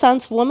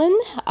Renaissance woman.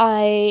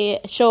 I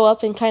show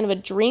up in kind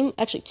of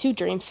two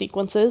dream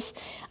sequences.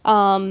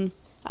 I'm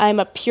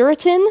a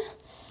Puritan,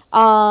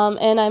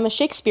 and I'm a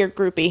Shakespeare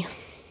groupie.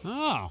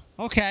 Oh,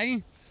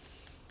 okay.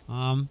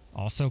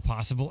 Also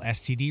possible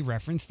STD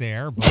reference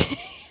there, but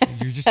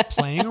you're just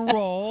playing a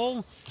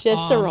role.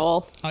 Just a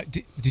role.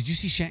 Did you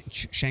see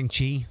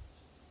Shang-Chi?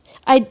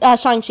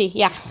 Shang-Chi,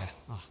 yeah.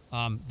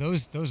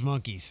 Those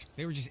monkeys,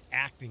 they were just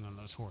acting on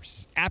those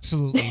horses.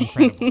 Absolutely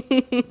incredible.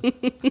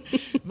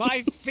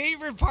 My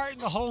favorite part in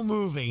the whole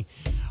movie.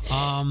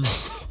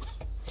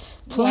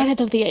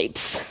 Planet of the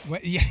Apes.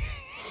 Yeah.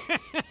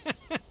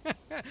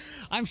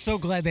 I'm so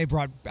glad they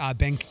brought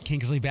Ben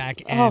Kingsley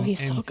back.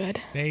 He's so good.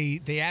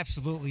 They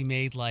absolutely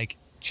made like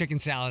chicken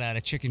salad out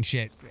of chicken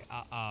shit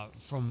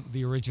from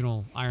the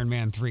original Iron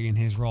Man 3 in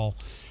his role.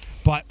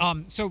 But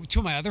so two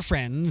of my other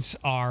friends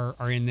are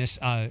in this.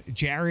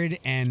 Jared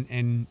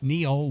and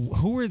Neil.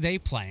 Who are they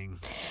playing?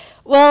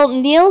 Well,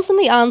 Neil's in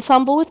the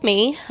ensemble with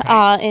me,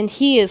 and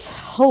he is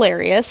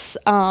hilarious.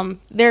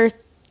 There are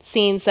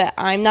scenes that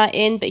I'm not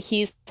in, but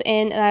he's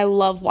in, and I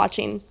love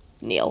watching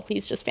Neil.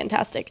 He's just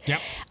fantastic.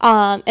 Yep.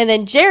 And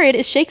then Jared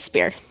is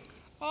Shakespeare.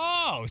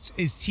 Oh, Oh,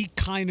 is he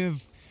kind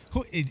of?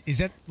 Who is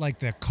that? Like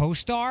the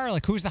co-star?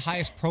 Like who's the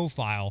highest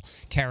profile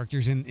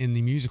characters in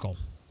the musical?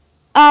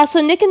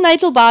 So Nick and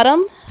Nigel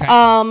Bottom,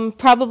 Okay.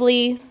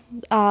 probably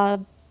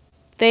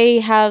they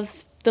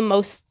have the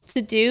most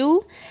to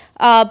do.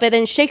 But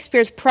then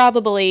Shakespeare's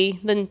probably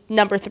the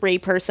number three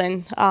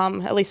person,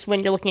 at least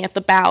when you're looking at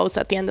the bows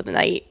at the end of the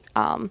night.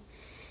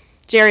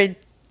 Jared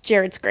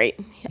Jared's great.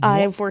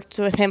 I've worked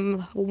with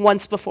him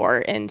once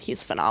before, and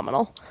he's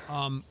phenomenal.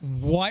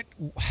 What?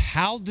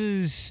 How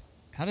does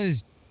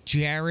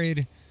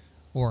Jared,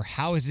 or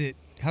how's the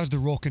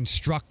role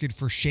constructed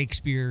for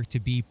Shakespeare to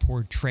be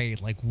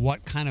portrayed? Like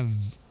what kind of?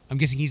 I'm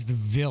guessing he's the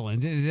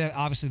villain. Is that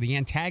obviously the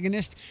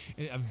antagonist?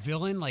 A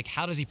villain? Like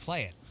how does he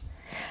play it?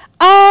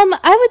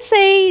 I would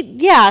say,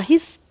 yeah,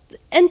 he's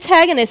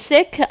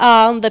antagonistic.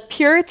 The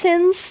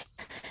Puritans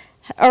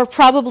are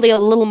probably a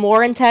little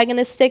more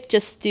antagonistic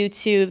just due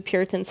to the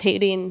Puritans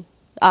hating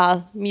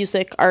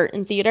music, art,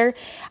 and theater.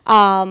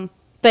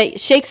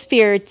 But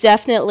Shakespeare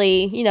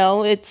definitely,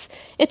 it's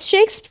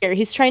Shakespeare.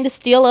 He's trying to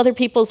steal other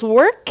people's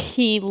work.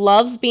 He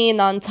loves being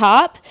on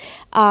top.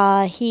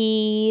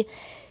 He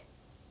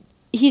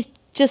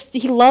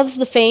loves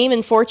the fame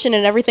and fortune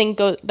and everything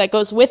that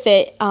goes with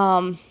it.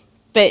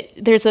 But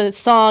there's a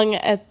song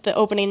at the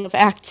opening of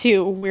Act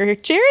Two where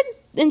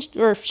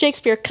or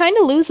Shakespeare kind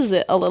of loses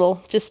it a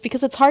little, just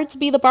because it's hard to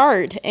be the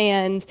bard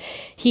and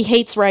he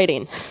hates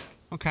writing.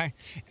 Okay,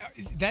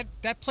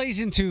 that plays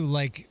into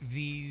like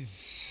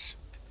these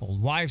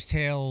old wives'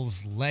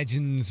 tales,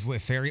 legends,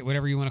 with fairy,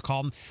 whatever you want to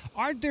call them.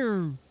 Aren't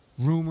there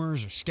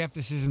rumors or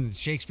skepticism that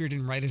Shakespeare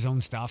didn't write his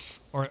own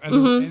stuff, or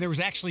there was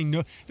actually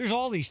no? There's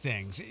all these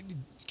things.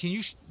 Can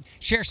you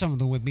share some of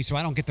them with me so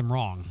I don't get them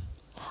wrong?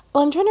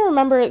 Well, I'm trying to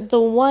remember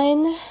the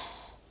one,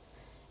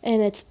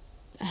 and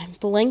I'm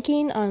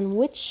blanking on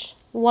which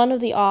one of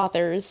the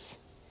authors,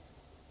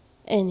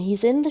 and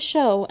he's in the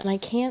show, and I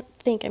can't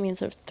think,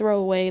 it's a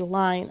throwaway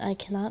line, I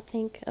cannot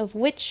think of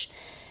which,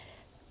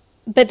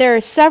 but there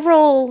are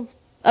several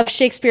of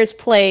Shakespeare's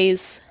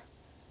plays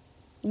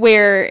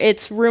where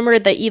it's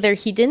rumored that either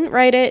he didn't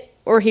write it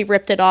or he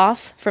ripped it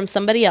off from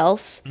somebody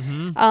else.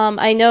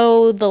 I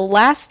know the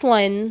last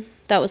one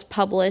that was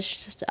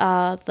published,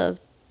 the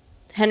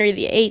Henry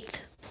VIII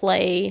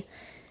play,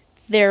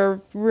 there are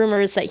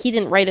rumors that he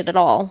didn't write it at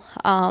all,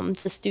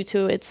 just due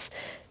to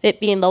it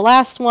being the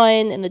last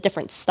one and the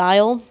different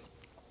style.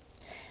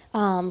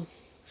 I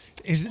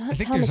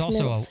think Thomas there's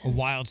also Middleton. a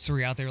wild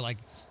story out there, like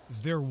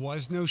there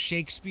was no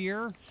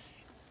Shakespeare,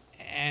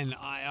 and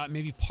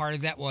maybe part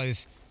of that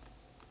was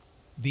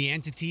the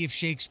entity of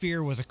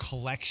Shakespeare was a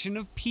collection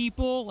of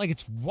people. Like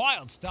it's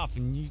wild stuff,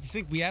 and you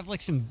think we have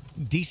like some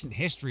decent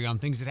history on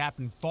things that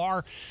happened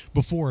far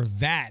before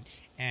that.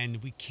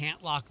 And we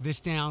can't lock this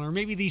down, or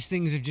maybe these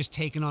things have just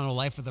taken on a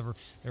life of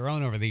their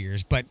own over the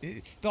years. But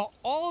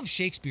all of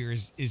Shakespeare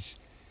is,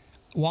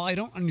 while I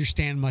don't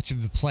understand much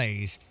of the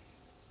plays,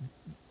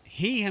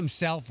 he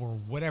himself, or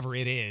whatever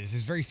it is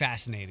very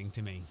fascinating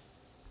to me.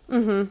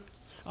 They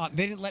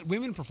didn't let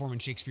women perform in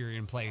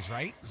Shakespearean plays,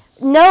 right?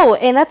 No,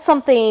 and that's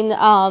something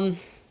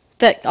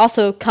that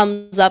also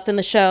comes up in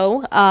the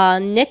show.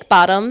 Nick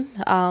Bottom,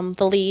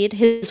 the lead,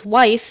 his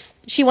wife,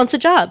 she wants a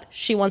job.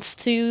 She wants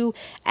to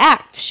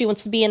act. She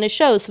wants to be in his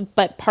shows.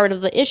 But part of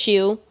the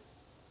issue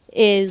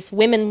is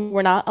women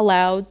were not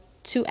allowed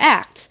to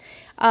act.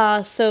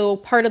 So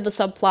part of the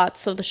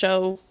subplots of the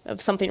show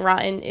of Something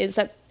Rotten is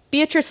that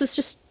Beatrice is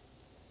just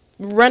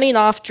running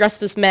off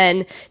dressed as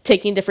men,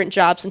 taking different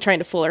jobs and trying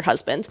to fool her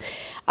husband.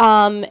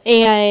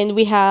 And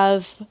we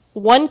have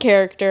one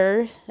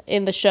character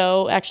in the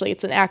show, actually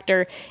it's an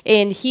actor,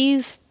 and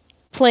he's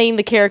playing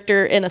the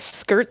character in a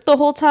skirt the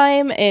whole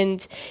time,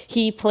 and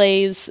he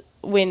plays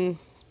when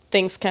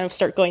things kind of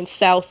start going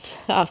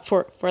south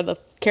for the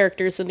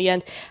characters in the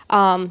end.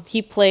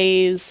 He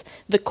plays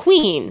the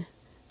queen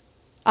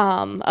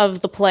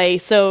of the play,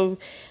 so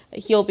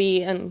he'll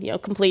be in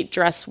complete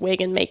dress, wig,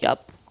 and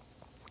makeup.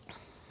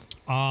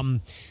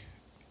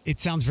 It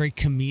sounds very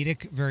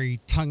comedic, very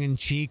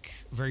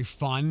tongue-in-cheek, very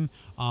fun.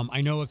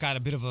 I know it got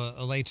a bit of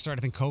a late start,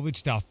 I think COVID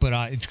stuff, but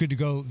it's good to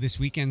go this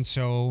weekend.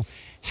 So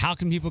how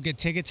can people get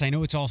tickets? I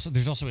know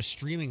there's also a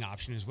streaming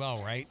option as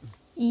well, right?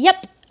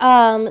 Yep.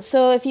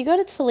 So if you go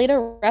to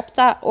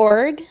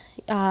ToledoRep.org,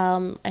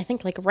 I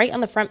think like right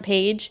on the front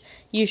page,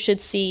 you should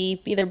see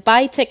either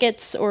buy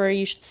tickets, or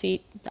you should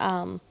see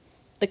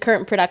the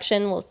current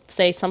production will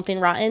say Something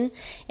Rotten,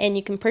 and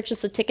you can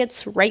purchase the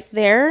tickets right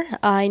there.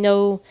 I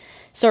know.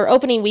 So our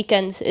opening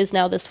weekend is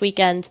now this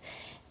weekend,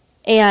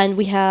 and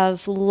we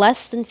have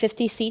less than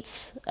 50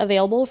 seats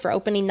available for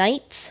opening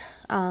night.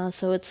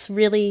 So it's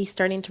really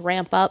starting to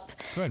ramp up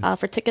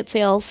for ticket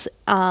sales.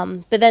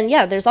 But then,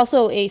 there's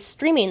also a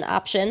streaming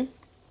option.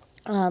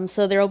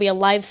 So there will be a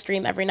live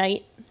stream every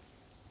night,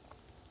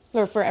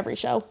 or for every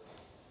show.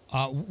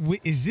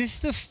 Is this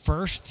the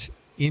first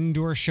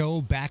indoor show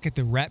back at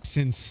the Rep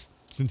since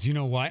you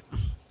know what?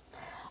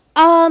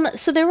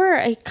 So there were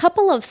a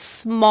couple of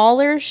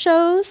smaller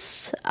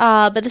shows,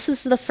 but this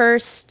is the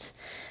first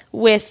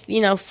with,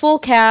 full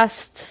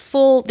cast,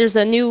 there's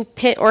a new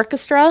pit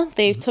orchestra.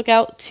 They took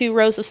out 2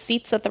 rows of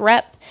seats at the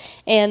Rep,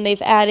 and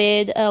they've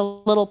added a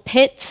little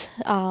pit,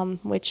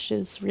 which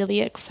is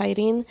really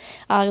exciting,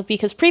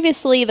 because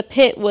previously the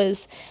pit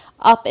was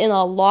up in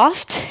a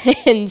loft,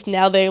 and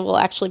now they will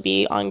actually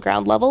be on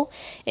ground level,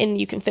 and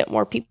you can fit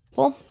more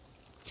people.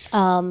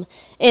 And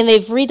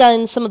they've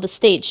redone some of the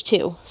stage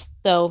too.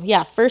 So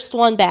yeah, first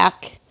one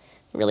back.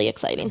 Really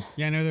exciting.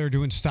 Yeah, I know they were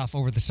doing stuff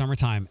over the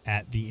summertime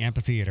at the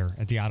amphitheater,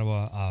 at the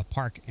Ottawa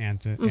Park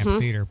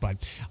Amphitheater, but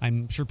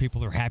I'm sure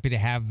people are happy to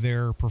have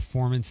their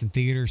performance and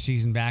theater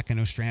season back. I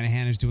know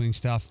Stranahan is doing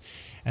stuff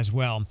as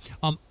well.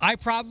 I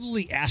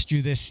probably asked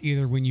you this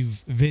either when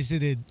you've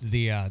visited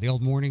the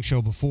old morning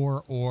show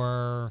before,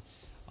 or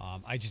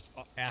I just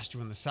asked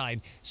you on the side.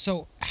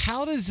 So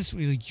how does this,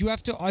 like, you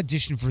have to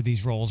audition for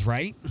these roles,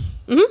 right?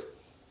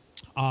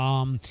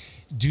 Mm-hmm.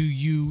 Do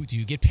you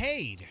get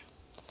paid?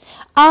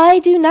 I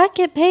do not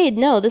get paid.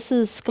 No, this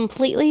is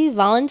completely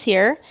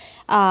volunteer.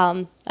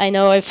 I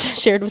know I've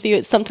shared with you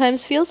it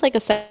sometimes feels like a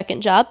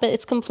second job, but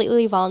it's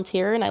completely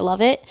volunteer, and I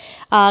love it.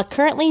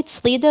 Currently,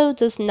 Toledo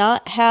does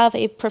not have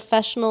a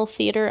professional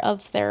theater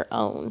of their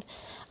own.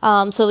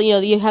 So,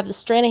 you have the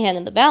Stranahan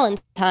and the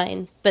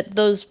Valentine, but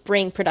those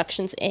bring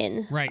productions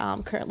in. Right.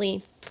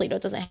 Currently, Toledo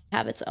doesn't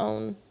have its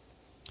own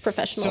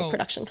professional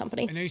production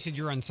company. I know you said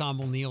your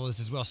Ensemble Neil is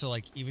as well, so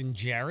like even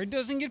Jared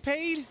doesn't get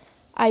paid?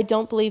 I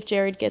don't believe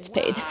Jared gets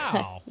paid.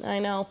 Wow. I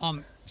know.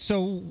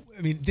 So,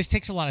 I mean, this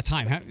takes a lot of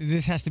time.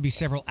 This has to be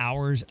several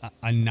hours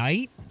a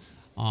night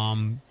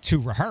to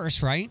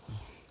rehearse, right?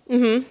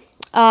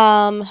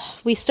 Mm-hmm.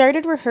 We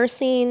started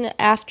rehearsing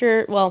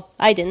after, well,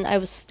 I didn't. I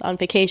was on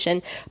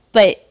vacation.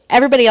 But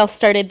everybody else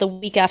started the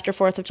week after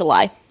 4th of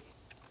July.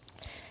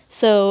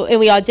 So, and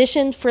we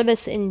auditioned for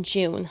this in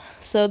June.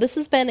 So this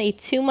has been a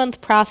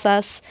 2-month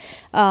process,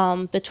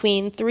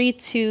 between 3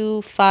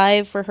 to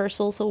 5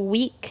 rehearsals a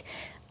week.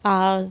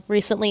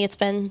 Recently it's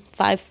been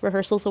 5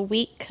 rehearsals a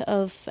week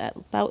of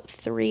about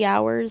 3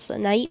 hours a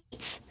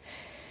night.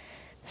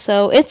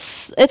 So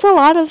it's a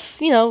lot of,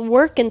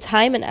 work and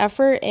time and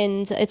effort,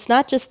 and it's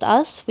not just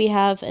us. We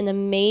have an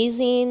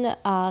amazing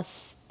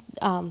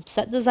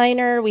set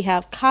designer. We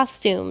have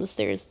costumes.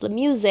 There's the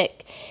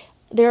music.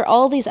 There are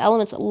all these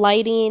elements,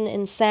 lighting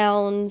and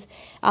sound,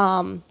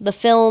 the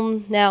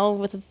film now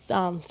with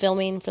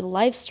filming for the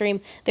live stream.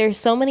 There are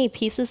so many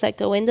pieces that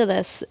go into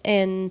this,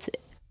 and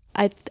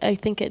I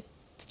think it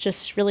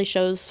just really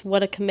shows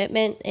what a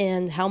commitment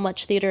and how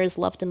much theater is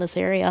loved in this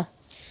area.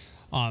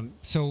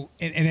 So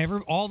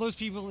all those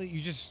people that you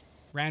just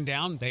ran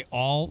down, they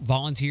all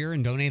volunteer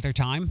and donate their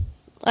time?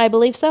 I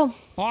believe so.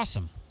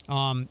 Awesome.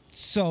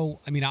 So,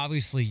 I mean,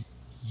 obviously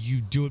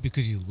you do it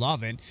because you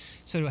love it.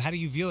 So how do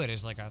you view it?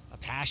 As like a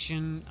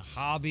passion, a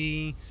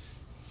hobby,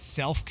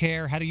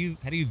 self-care? How do you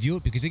view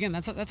it? Because again,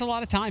 that's a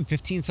lot of time,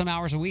 15 some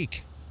hours a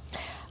week.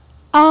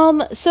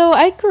 So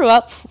I grew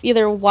up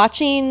either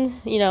watching,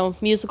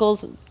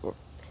 musicals,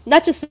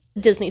 not just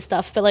Disney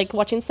stuff, but like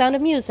watching Sound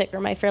of Music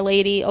or My Fair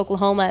Lady,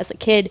 Oklahoma as a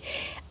kid.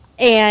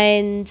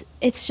 And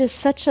it's just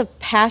such a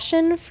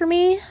passion for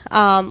me.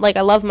 Like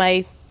I love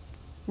my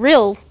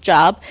real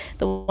job,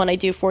 the one I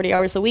do 40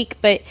 hours a week,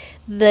 but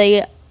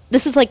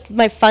this is like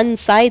my fun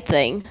side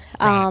thing.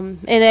 Right.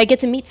 And I get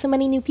to meet so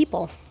many new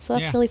people. So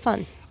that's really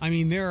fun. I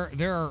mean,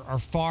 there are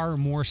far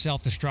more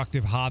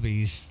self-destructive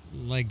hobbies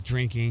like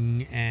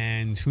drinking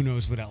and who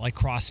knows what else, like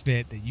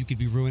CrossFit, that you could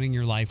be ruining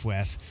your life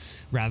with,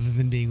 rather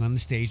than being on the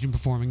stage and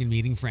performing and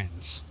meeting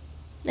friends.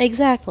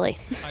 Exactly.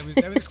 That was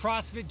a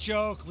CrossFit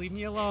joke. Leave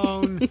me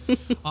alone.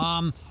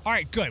 All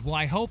right, good. Well,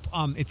 I hope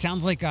it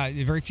sounds like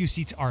very few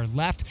seats are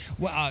left.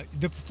 Well,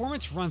 the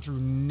performance run through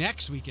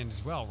next weekend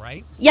as well,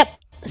 right? Yep.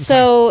 Okay.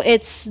 So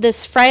it's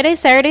this Friday,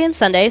 Saturday, and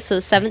Sunday. So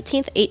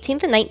 17th,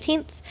 18th, and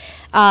 19th.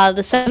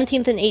 The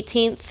 17th and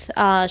 18th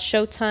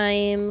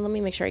showtime, let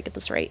me make sure I get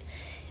this right,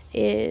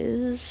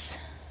 is...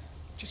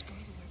 Just go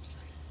to the website.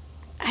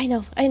 I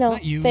know.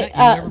 Not you,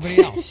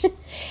 everybody else.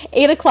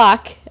 8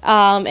 o'clock,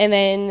 and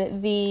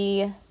then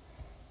the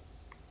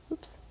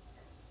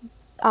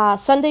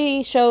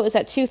Sunday show is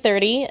at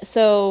 2:30.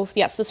 So,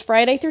 yes, this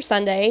Friday through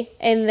Sunday.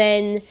 And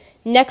then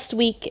next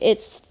week,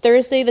 it's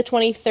Thursday the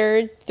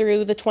 23rd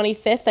through the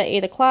 25th at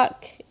 8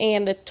 o'clock.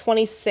 And the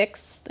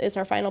 26th is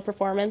our final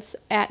performance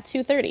at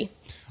 2:30.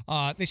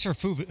 They serve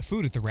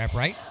food at the Rep,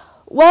 right?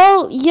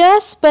 Well,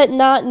 yes, but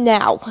not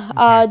now.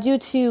 Okay. Due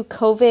to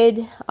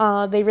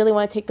COVID, they really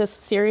want to take this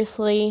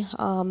seriously.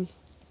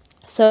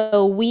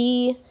 So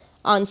we,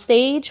 on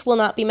stage, will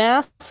not be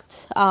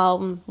masked.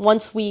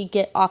 Once we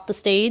get off the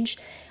stage,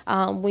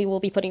 we will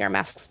be putting our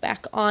masks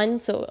back on.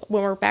 So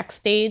when we're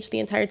backstage, the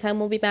entire time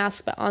we'll be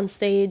masked, but on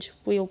stage,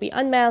 we will be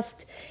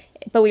unmasked.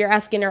 But we are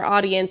asking our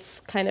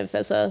audience kind of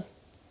as a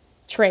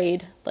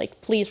trade, like,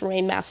 please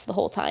remain masked the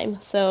whole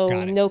time. So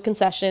no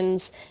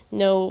concessions,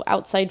 no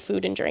outside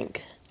food and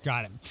drink.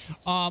 Got it.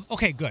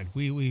 Okay, good.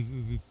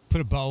 We put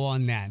a bow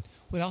on that.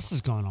 What else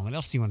is going on? What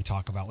else do you want to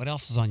talk about? What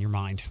else is on your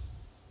mind?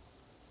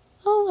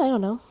 Oh, I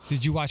don't know.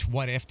 Did you watch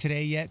What If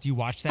today yet? Do you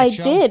watch that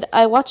show? I did.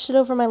 I watched it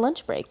over my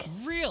lunch break.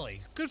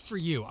 Really? Good for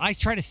you. I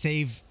try to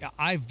save.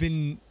 I've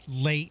been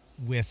late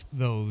with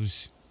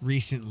those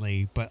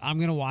recently, but I'm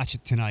going to watch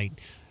it tonight.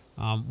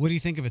 What do you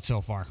think of it so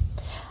far?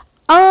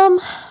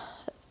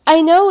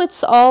 I know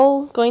it's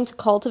all going to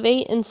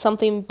cultivate in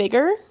something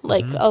bigger,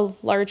 like a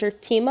larger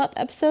team-up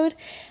episode.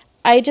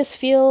 I just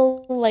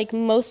feel like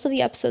most of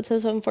the episodes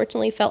have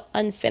unfortunately felt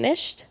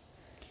unfinished.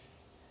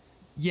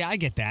 Yeah, I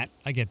get that.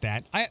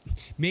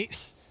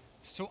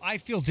 So I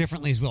feel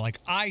differently as well. Like,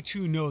 I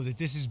too know that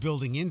this is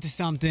building into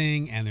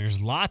something, and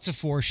there's lots of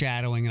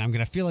foreshadowing, and I'm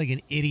going to feel like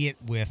an idiot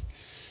with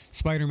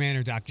Spider-Man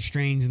or Doctor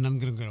Strange, and I'm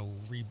going to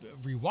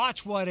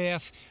rewatch What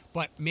If,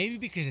 but maybe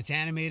because it's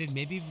animated,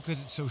 maybe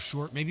because it's so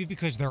short, maybe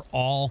because they're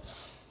all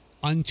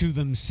unto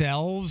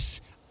themselves,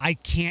 I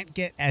can't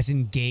get as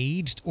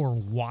engaged or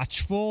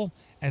watchful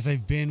as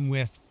I've been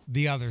with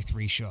the other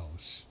three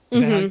shows.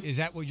 Is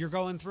that what you're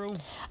going through?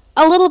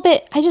 A little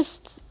bit.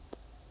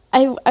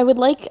 I would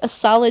like a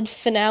solid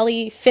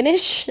finale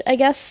finish, I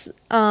guess.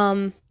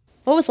 What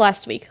was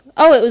last week?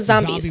 Oh, it was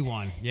Zombies. Zombie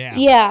one, yeah.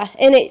 Yeah,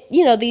 and it,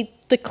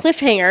 the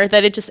cliffhanger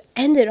that it just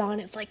ended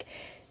on, it's like,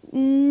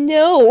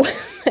 no,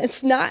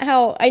 that's not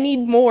how, I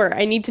need more.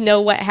 I need to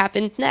know what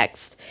happened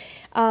next.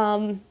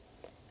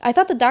 I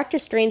thought the Doctor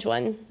Strange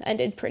one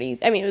ended pretty,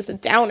 it was a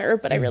downer,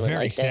 but I really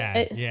liked sad.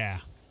 it. Yeah.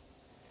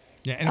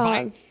 Yeah,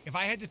 and if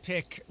I had to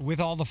pick, with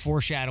all the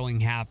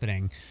foreshadowing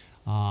happening,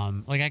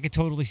 like I could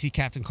totally see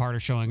Captain Carter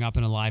showing up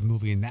in a live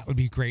movie, and that would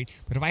be great.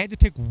 But if I had to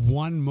pick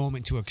one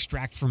moment to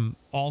extract from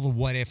all the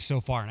What If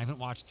so far, and I haven't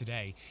watched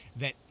today,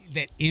 that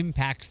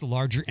impacts the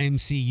larger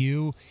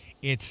MCU,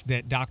 it's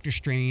that Doctor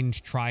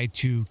Strange tried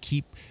to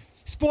keep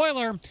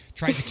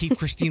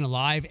Christine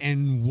alive.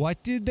 And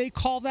what did they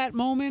call that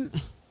moment?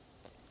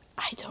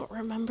 I don't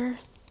remember.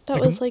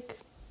 That was like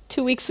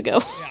 2 weeks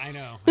ago. Yeah, I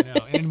know.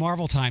 And in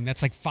Marvel time,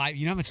 that's like 5.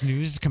 You know how much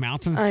news has come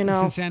out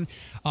since then?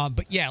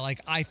 But yeah, like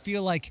I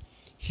feel like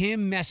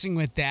him messing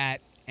with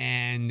that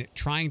and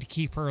trying to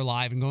keep her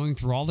alive and going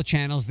through all the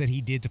channels that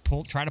he did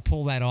to try to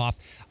pull that off,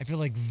 I feel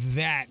like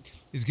that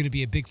is going to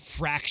be a big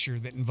fracture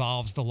that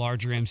involves the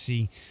larger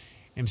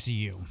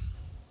MCU.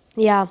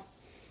 Yeah.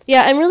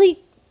 Yeah, I'm really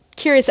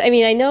curious.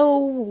 I know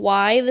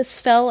why this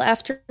fell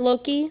after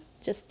Loki,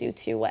 just due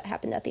to what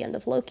happened at the end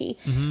of Loki.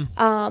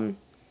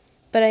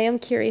 But I am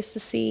curious to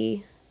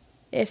see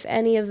if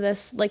any of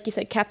this, like you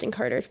said, Captain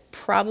Carter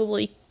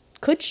probably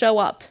could show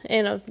up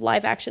in a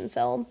live action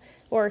film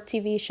or a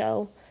TV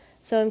show.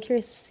 So I'm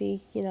curious to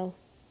see,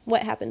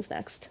 what happens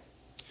next.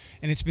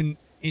 And it's been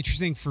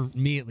interesting for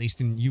me, at least,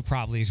 and you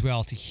probably as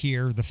well, to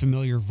hear the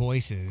familiar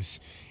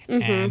voices.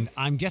 And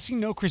I'm guessing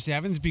no Chris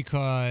Evans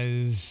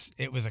because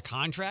it was a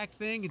contract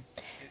thing.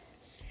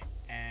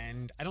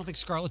 And I don't think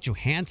Scarlett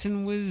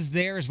Johansson was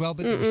there as well,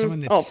 but there was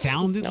someone that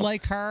sounded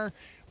like her.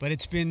 But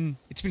it's been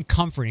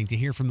comforting to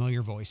hear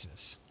familiar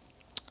voices.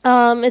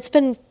 It's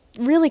been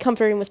really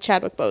comforting with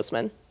Chadwick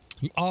Boseman.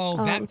 Oh,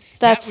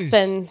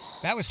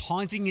 that was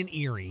haunting and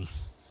eerie.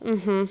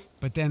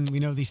 But then we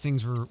know these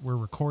things were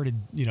recorded,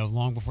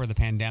 long before the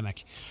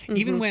pandemic.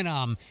 Even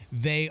when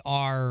they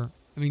are,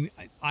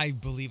 I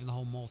believe in the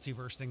whole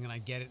multiverse thing, and I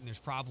get it. And there's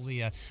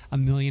probably a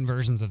million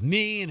versions of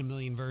me and a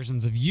million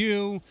versions of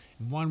you.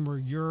 One where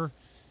you're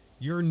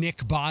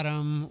Nick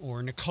Bottom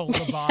or Nicola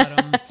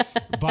Bottom.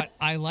 But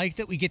I like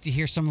that we get to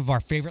hear some of our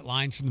favorite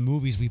lines from the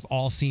movies we've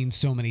all seen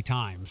so many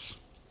times.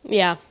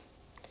 Yeah.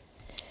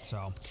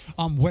 So,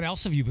 what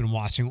else have you been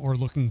watching or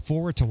looking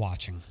forward to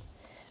watching?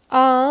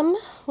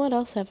 What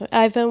else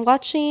I've been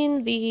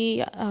watching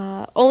the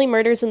Only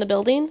Murders in the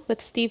Building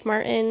with Steve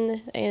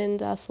Martin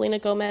and Selena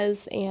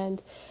Gomez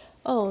and,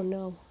 oh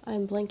no,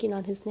 I'm blanking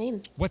on his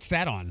name. What's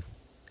that on?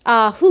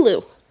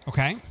 Hulu.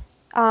 Okay.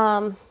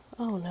 Oh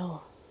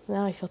no.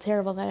 Now I feel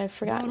terrible that I've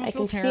forgotten. No, I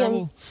can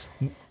terrible.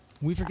 see him.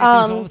 We forget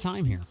things all the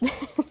time here.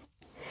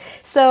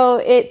 So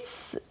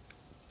it's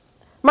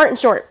Martin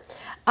Short.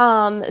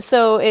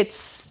 So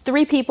it's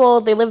 3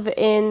 people. They live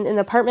in an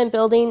apartment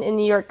building in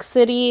New York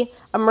City.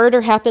 A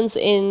murder happens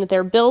in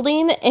their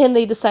building, and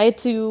they decide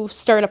to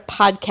start a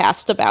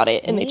podcast about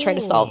it, and they try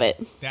to solve it.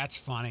 That's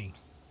funny.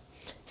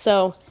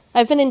 So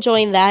I've been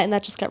enjoying that, and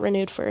that just got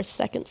renewed for a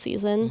second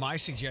season. My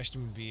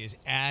suggestion would be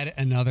add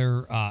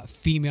another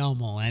female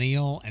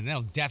millennial, and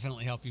that'll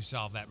definitely help you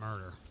solve that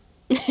murder.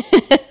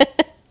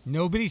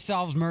 Nobody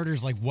solves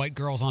murders like white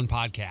girls on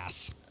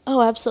podcasts.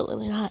 Oh,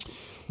 absolutely not.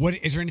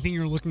 Is there anything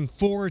you're looking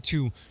forward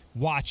to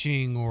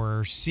watching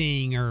or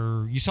seeing?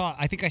 Or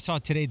I think I saw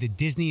today that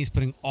Disney is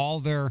putting all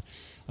their,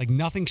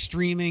 nothing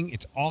streaming.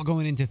 It's all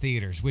going into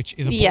theaters, which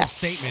is a bold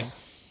statement.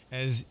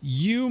 As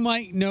you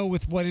might know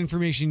with what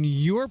information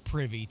you're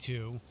privy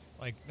to,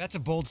 that's a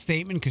bold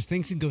statement because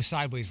things can go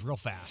sideways real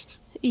fast.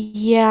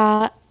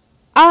 Yeah,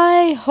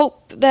 I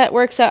hope that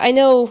works out. I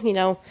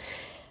know,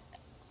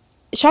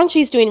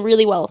 Shang-Chi's doing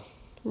really well.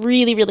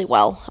 Really, really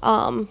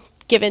well.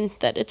 Given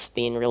that it's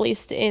being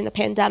released in a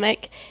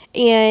pandemic.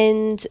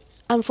 And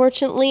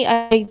unfortunately,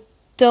 I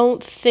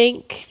don't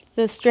think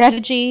the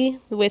strategy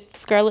with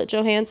Scarlett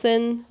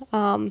Johansson,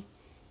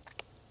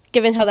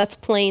 given how that's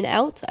playing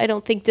out. I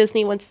don't think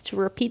Disney wants to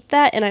repeat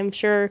that, and I'm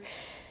sure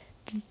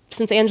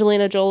since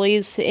Angelina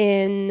Jolie's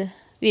in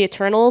The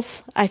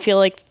Eternals, I feel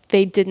like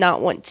they did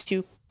not want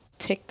to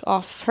tick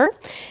off her.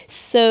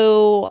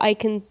 So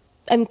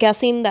I'm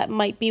guessing that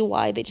might be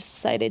why they just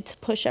decided to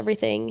push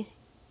everything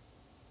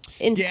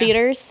in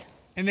theaters.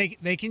 And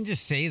they can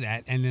just say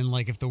that, and then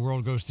like if the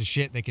world goes to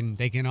shit, they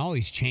can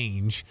always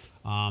change.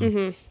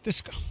 The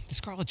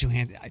Scarlett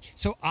Johansson.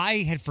 So I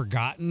had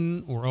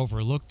forgotten or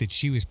overlooked that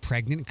she was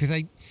pregnant because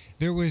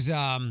there was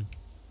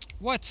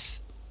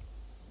what's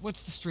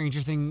the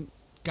Stranger Thing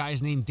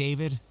guy's name?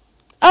 David.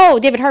 Oh,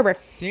 David Harbour.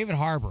 David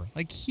Harbour.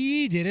 Like,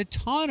 he did a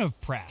ton of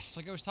press.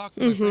 Like, I was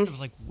talking to my friend, I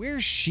was like,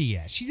 where's she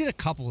at? She did a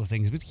couple of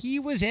things, but he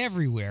was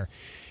everywhere.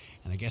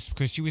 And I guess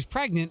because she was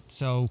pregnant,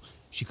 so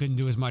she couldn't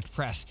do as much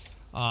press.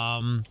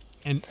 And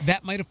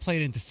that might have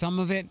played into some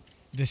of it,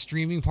 the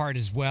streaming part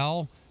as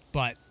well,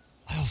 but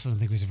I also don't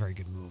think it was a very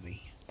good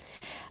movie.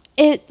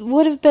 It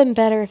would have been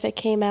better if it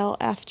came out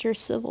after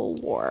Civil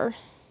War.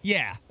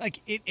 Yeah,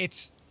 like,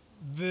 it's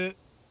the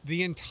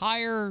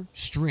entire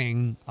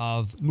string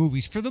of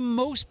movies, for the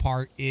most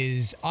part,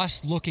 is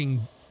us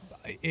moving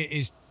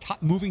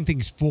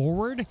things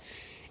forward.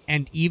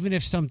 And even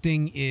if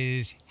something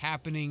is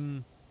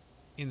happening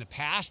in the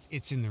past,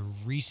 it's in the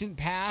recent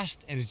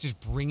past, and it's just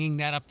bringing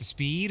that up to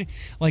speed.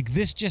 Like,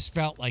 this just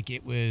felt like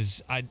it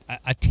was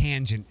a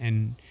tangent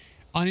and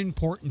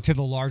unimportant to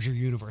the larger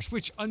universe,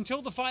 which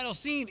until the final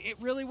scene, it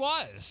really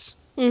was.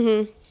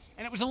 And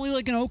it was only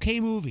like an okay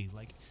movie.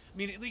 Like, I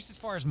mean, at least as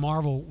far as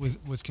Marvel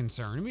was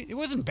concerned. I mean, it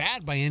wasn't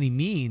bad by any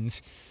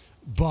means,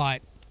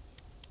 but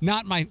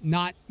not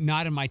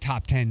in my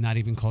top 10, not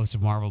even close to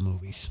Marvel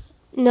movies.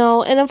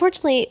 No, and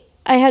unfortunately,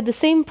 I had the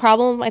same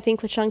problem, I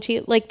think, with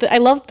Shang-Chi. Like, I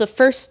loved the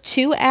first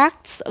two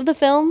acts of the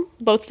film,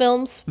 both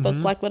films,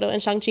 both Black Widow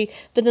and Shang-Chi,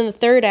 but then the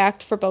third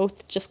act for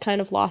both just kind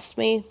of lost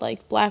me.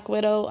 Like, Black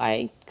Widow,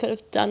 I could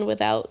have done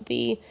without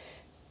the,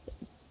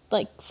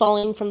 like,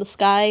 falling from the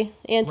sky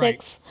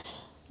antics.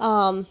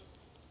 Right.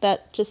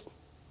 That just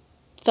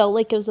felt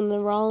like it was in the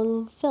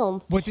wrong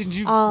film. What didn't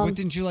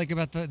you like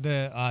about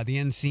the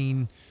end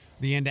scene,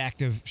 the end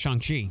act of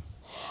Shang-Chi?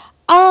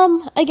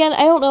 Again,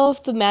 I don't know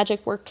if the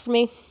magic worked for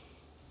me.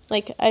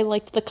 Like, I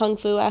liked the kung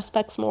fu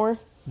aspects more.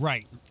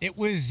 Right. It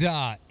was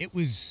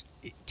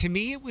to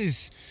me, it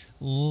was,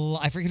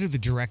 I forget who the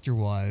director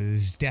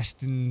was,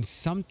 Destin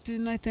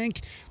something, I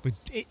think, but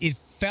it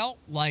felt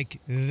like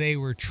they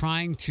were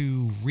trying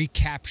to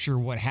recapture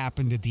what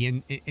happened at the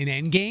end in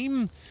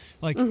Endgame,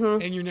 like,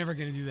 and you're never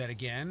going to do that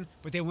again.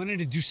 But they wanted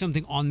to do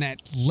something on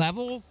that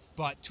level,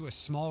 but to a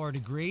smaller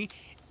degree.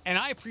 And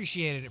I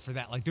appreciated it for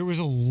that. Like, there was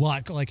a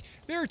lot, like,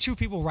 there are two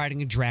people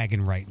riding a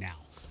dragon right now.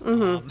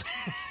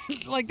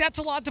 Like, that's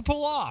a lot to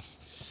pull off.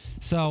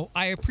 So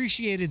I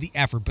appreciated the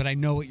effort, but I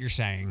know what you're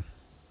saying.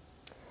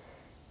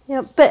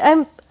 Yeah, but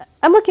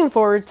I'm looking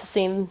forward to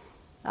seeing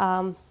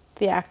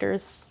the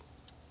actors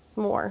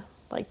more.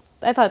 Like,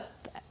 I thought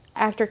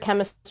actor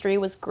chemistry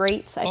was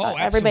great. I thought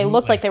everybody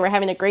looked like they were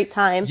having a great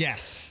time.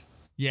 Yes.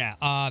 Yeah.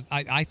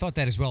 I thought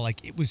that as well.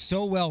 Like, it was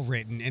so well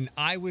written, and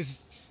I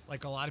was,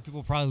 like a lot of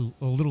people, probably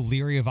a little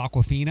leery of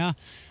Awkwafina,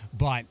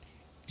 but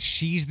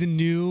she's the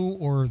new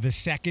or the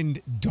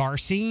second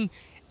Darcy,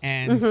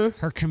 and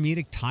her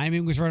comedic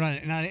timing was right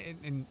on it.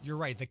 And you're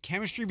right, the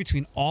chemistry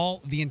between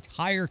the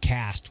entire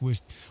cast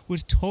was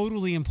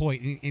totally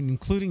important,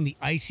 including the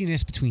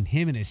iciness between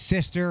him and his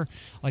sister.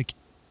 Like,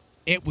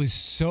 it was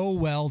so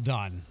well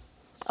done.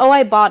 Oh,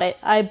 I bought it.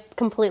 I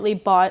completely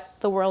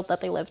bought the world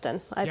that they lived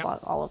in. I bought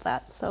all of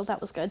that, so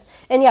that was good.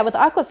 And yeah, with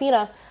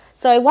Awkwafina,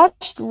 so I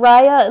watched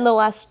Raya and the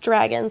Last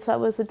Dragon. So that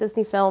was a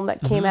Disney film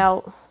that came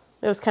out.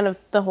 It was kind of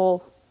the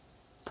whole,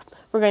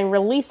 we're going to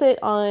release it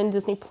on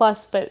Disney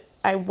Plus, but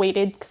I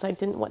waited because I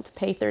didn't want to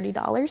pay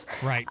 $30.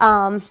 Right.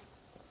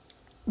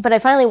 But I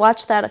finally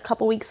watched that a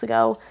couple weeks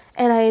ago,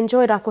 and I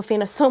enjoyed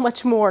Awkwafina so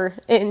much more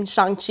in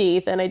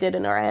Shang-Chi than I did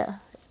in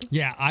Raya.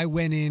 Yeah, I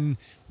went in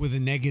with a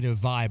negative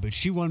vibe, but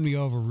she won me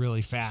over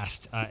really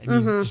fast. I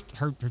mean, just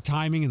her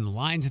timing and the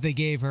lines that they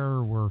gave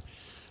her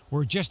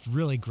were just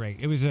really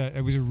great. It was a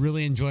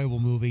really enjoyable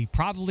movie.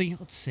 Probably,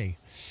 let's see.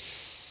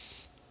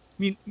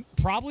 I mean,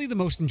 probably the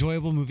most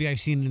enjoyable movie I've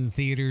seen in the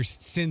theaters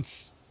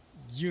since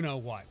you know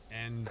what.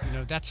 And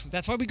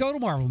that's why we go to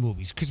Marvel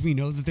movies, because we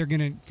know that they're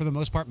going to, for the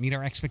most part, meet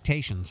our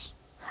expectations.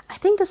 I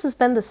think this has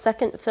been the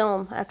second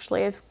film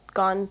actually I've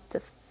gone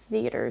to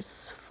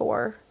theaters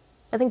for.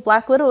 I think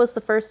Black Widow was the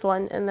first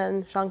one, and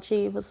then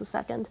Shang-Chi was the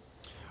second.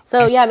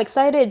 So yeah, I'm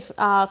excited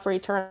for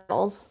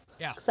Eternals.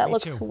 Yeah, because that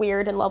looks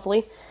weird and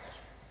lovely.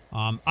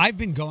 I've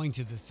been going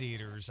to the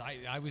theaters.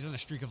 I was on a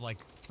streak of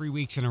like 3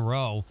 weeks in a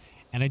row,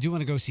 and I do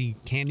want to go see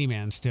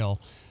Candyman still.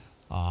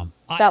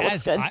 That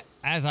looks good.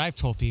 As I've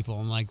told people,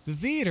 I'm like, the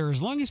theater, as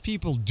long as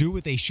people do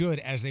what they should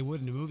as they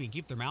would in a movie and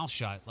keep their mouth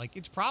shut, like,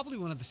 it's probably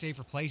one of the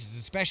safer places,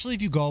 especially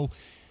if you go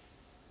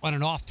on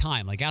an off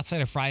time, like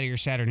outside of Friday or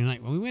Saturday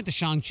night. When we went to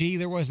Shang-Chi,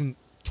 there wasn't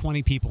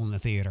 20 people in the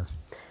theater.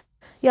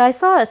 Yeah, I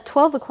saw a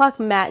 12 o'clock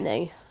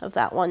matinee of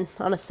that one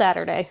on a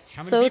Saturday.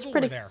 How many people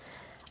were there?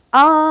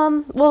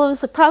 Well, it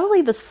was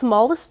probably the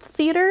smallest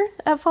theater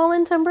at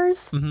Fallen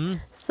Timbers. Mm-hmm.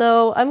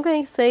 So I'm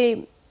going to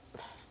say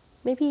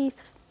maybe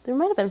there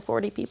might have been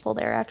 40 people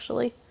there,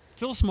 actually.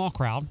 Still a small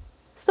crowd.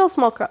 Still a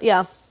small crowd,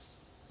 yeah.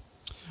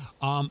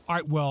 All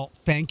right. Well,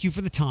 thank you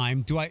for the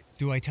time. I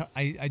do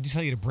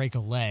tell you to break a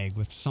leg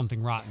with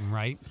something rotten,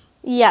 right?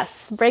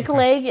 Yes, break a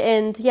leg,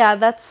 and yeah,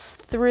 that's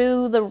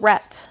through the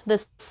rep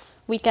this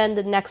weekend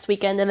and next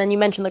weekend. And then you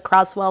mentioned the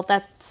Croswell.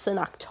 That's in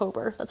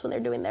October. That's when they're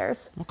doing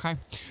theirs. Okay.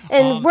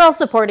 And we're all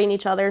supporting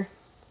each other.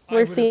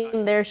 We're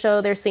seeing their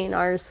show. They're seeing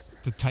ours.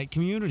 The tight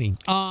community.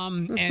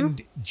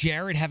 And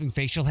Jared having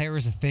facial hair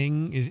is a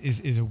thing.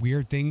 Is a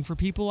weird thing for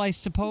people, I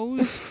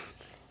suppose.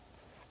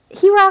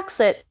 He rocks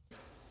it.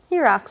 He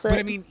rocks it. But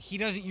I mean, he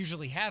doesn't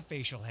usually have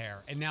facial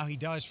hair, and now he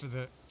does for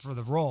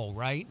the role,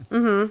 right?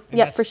 Mm-hmm.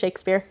 Yep, for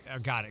Shakespeare.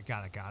 Got it.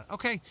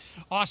 Okay,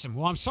 awesome.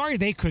 Well, I'm sorry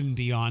they couldn't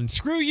be on.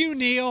 Screw you,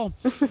 Neil.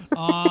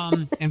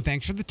 And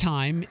thanks for the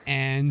time.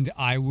 And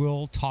I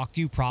will talk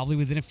to you probably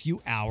within a few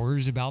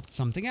hours about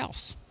something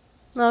else.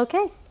 Okay.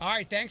 All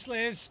right. Thanks,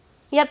 Liz.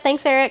 Yep.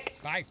 Thanks, Eric.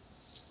 Bye.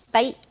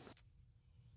 Bye.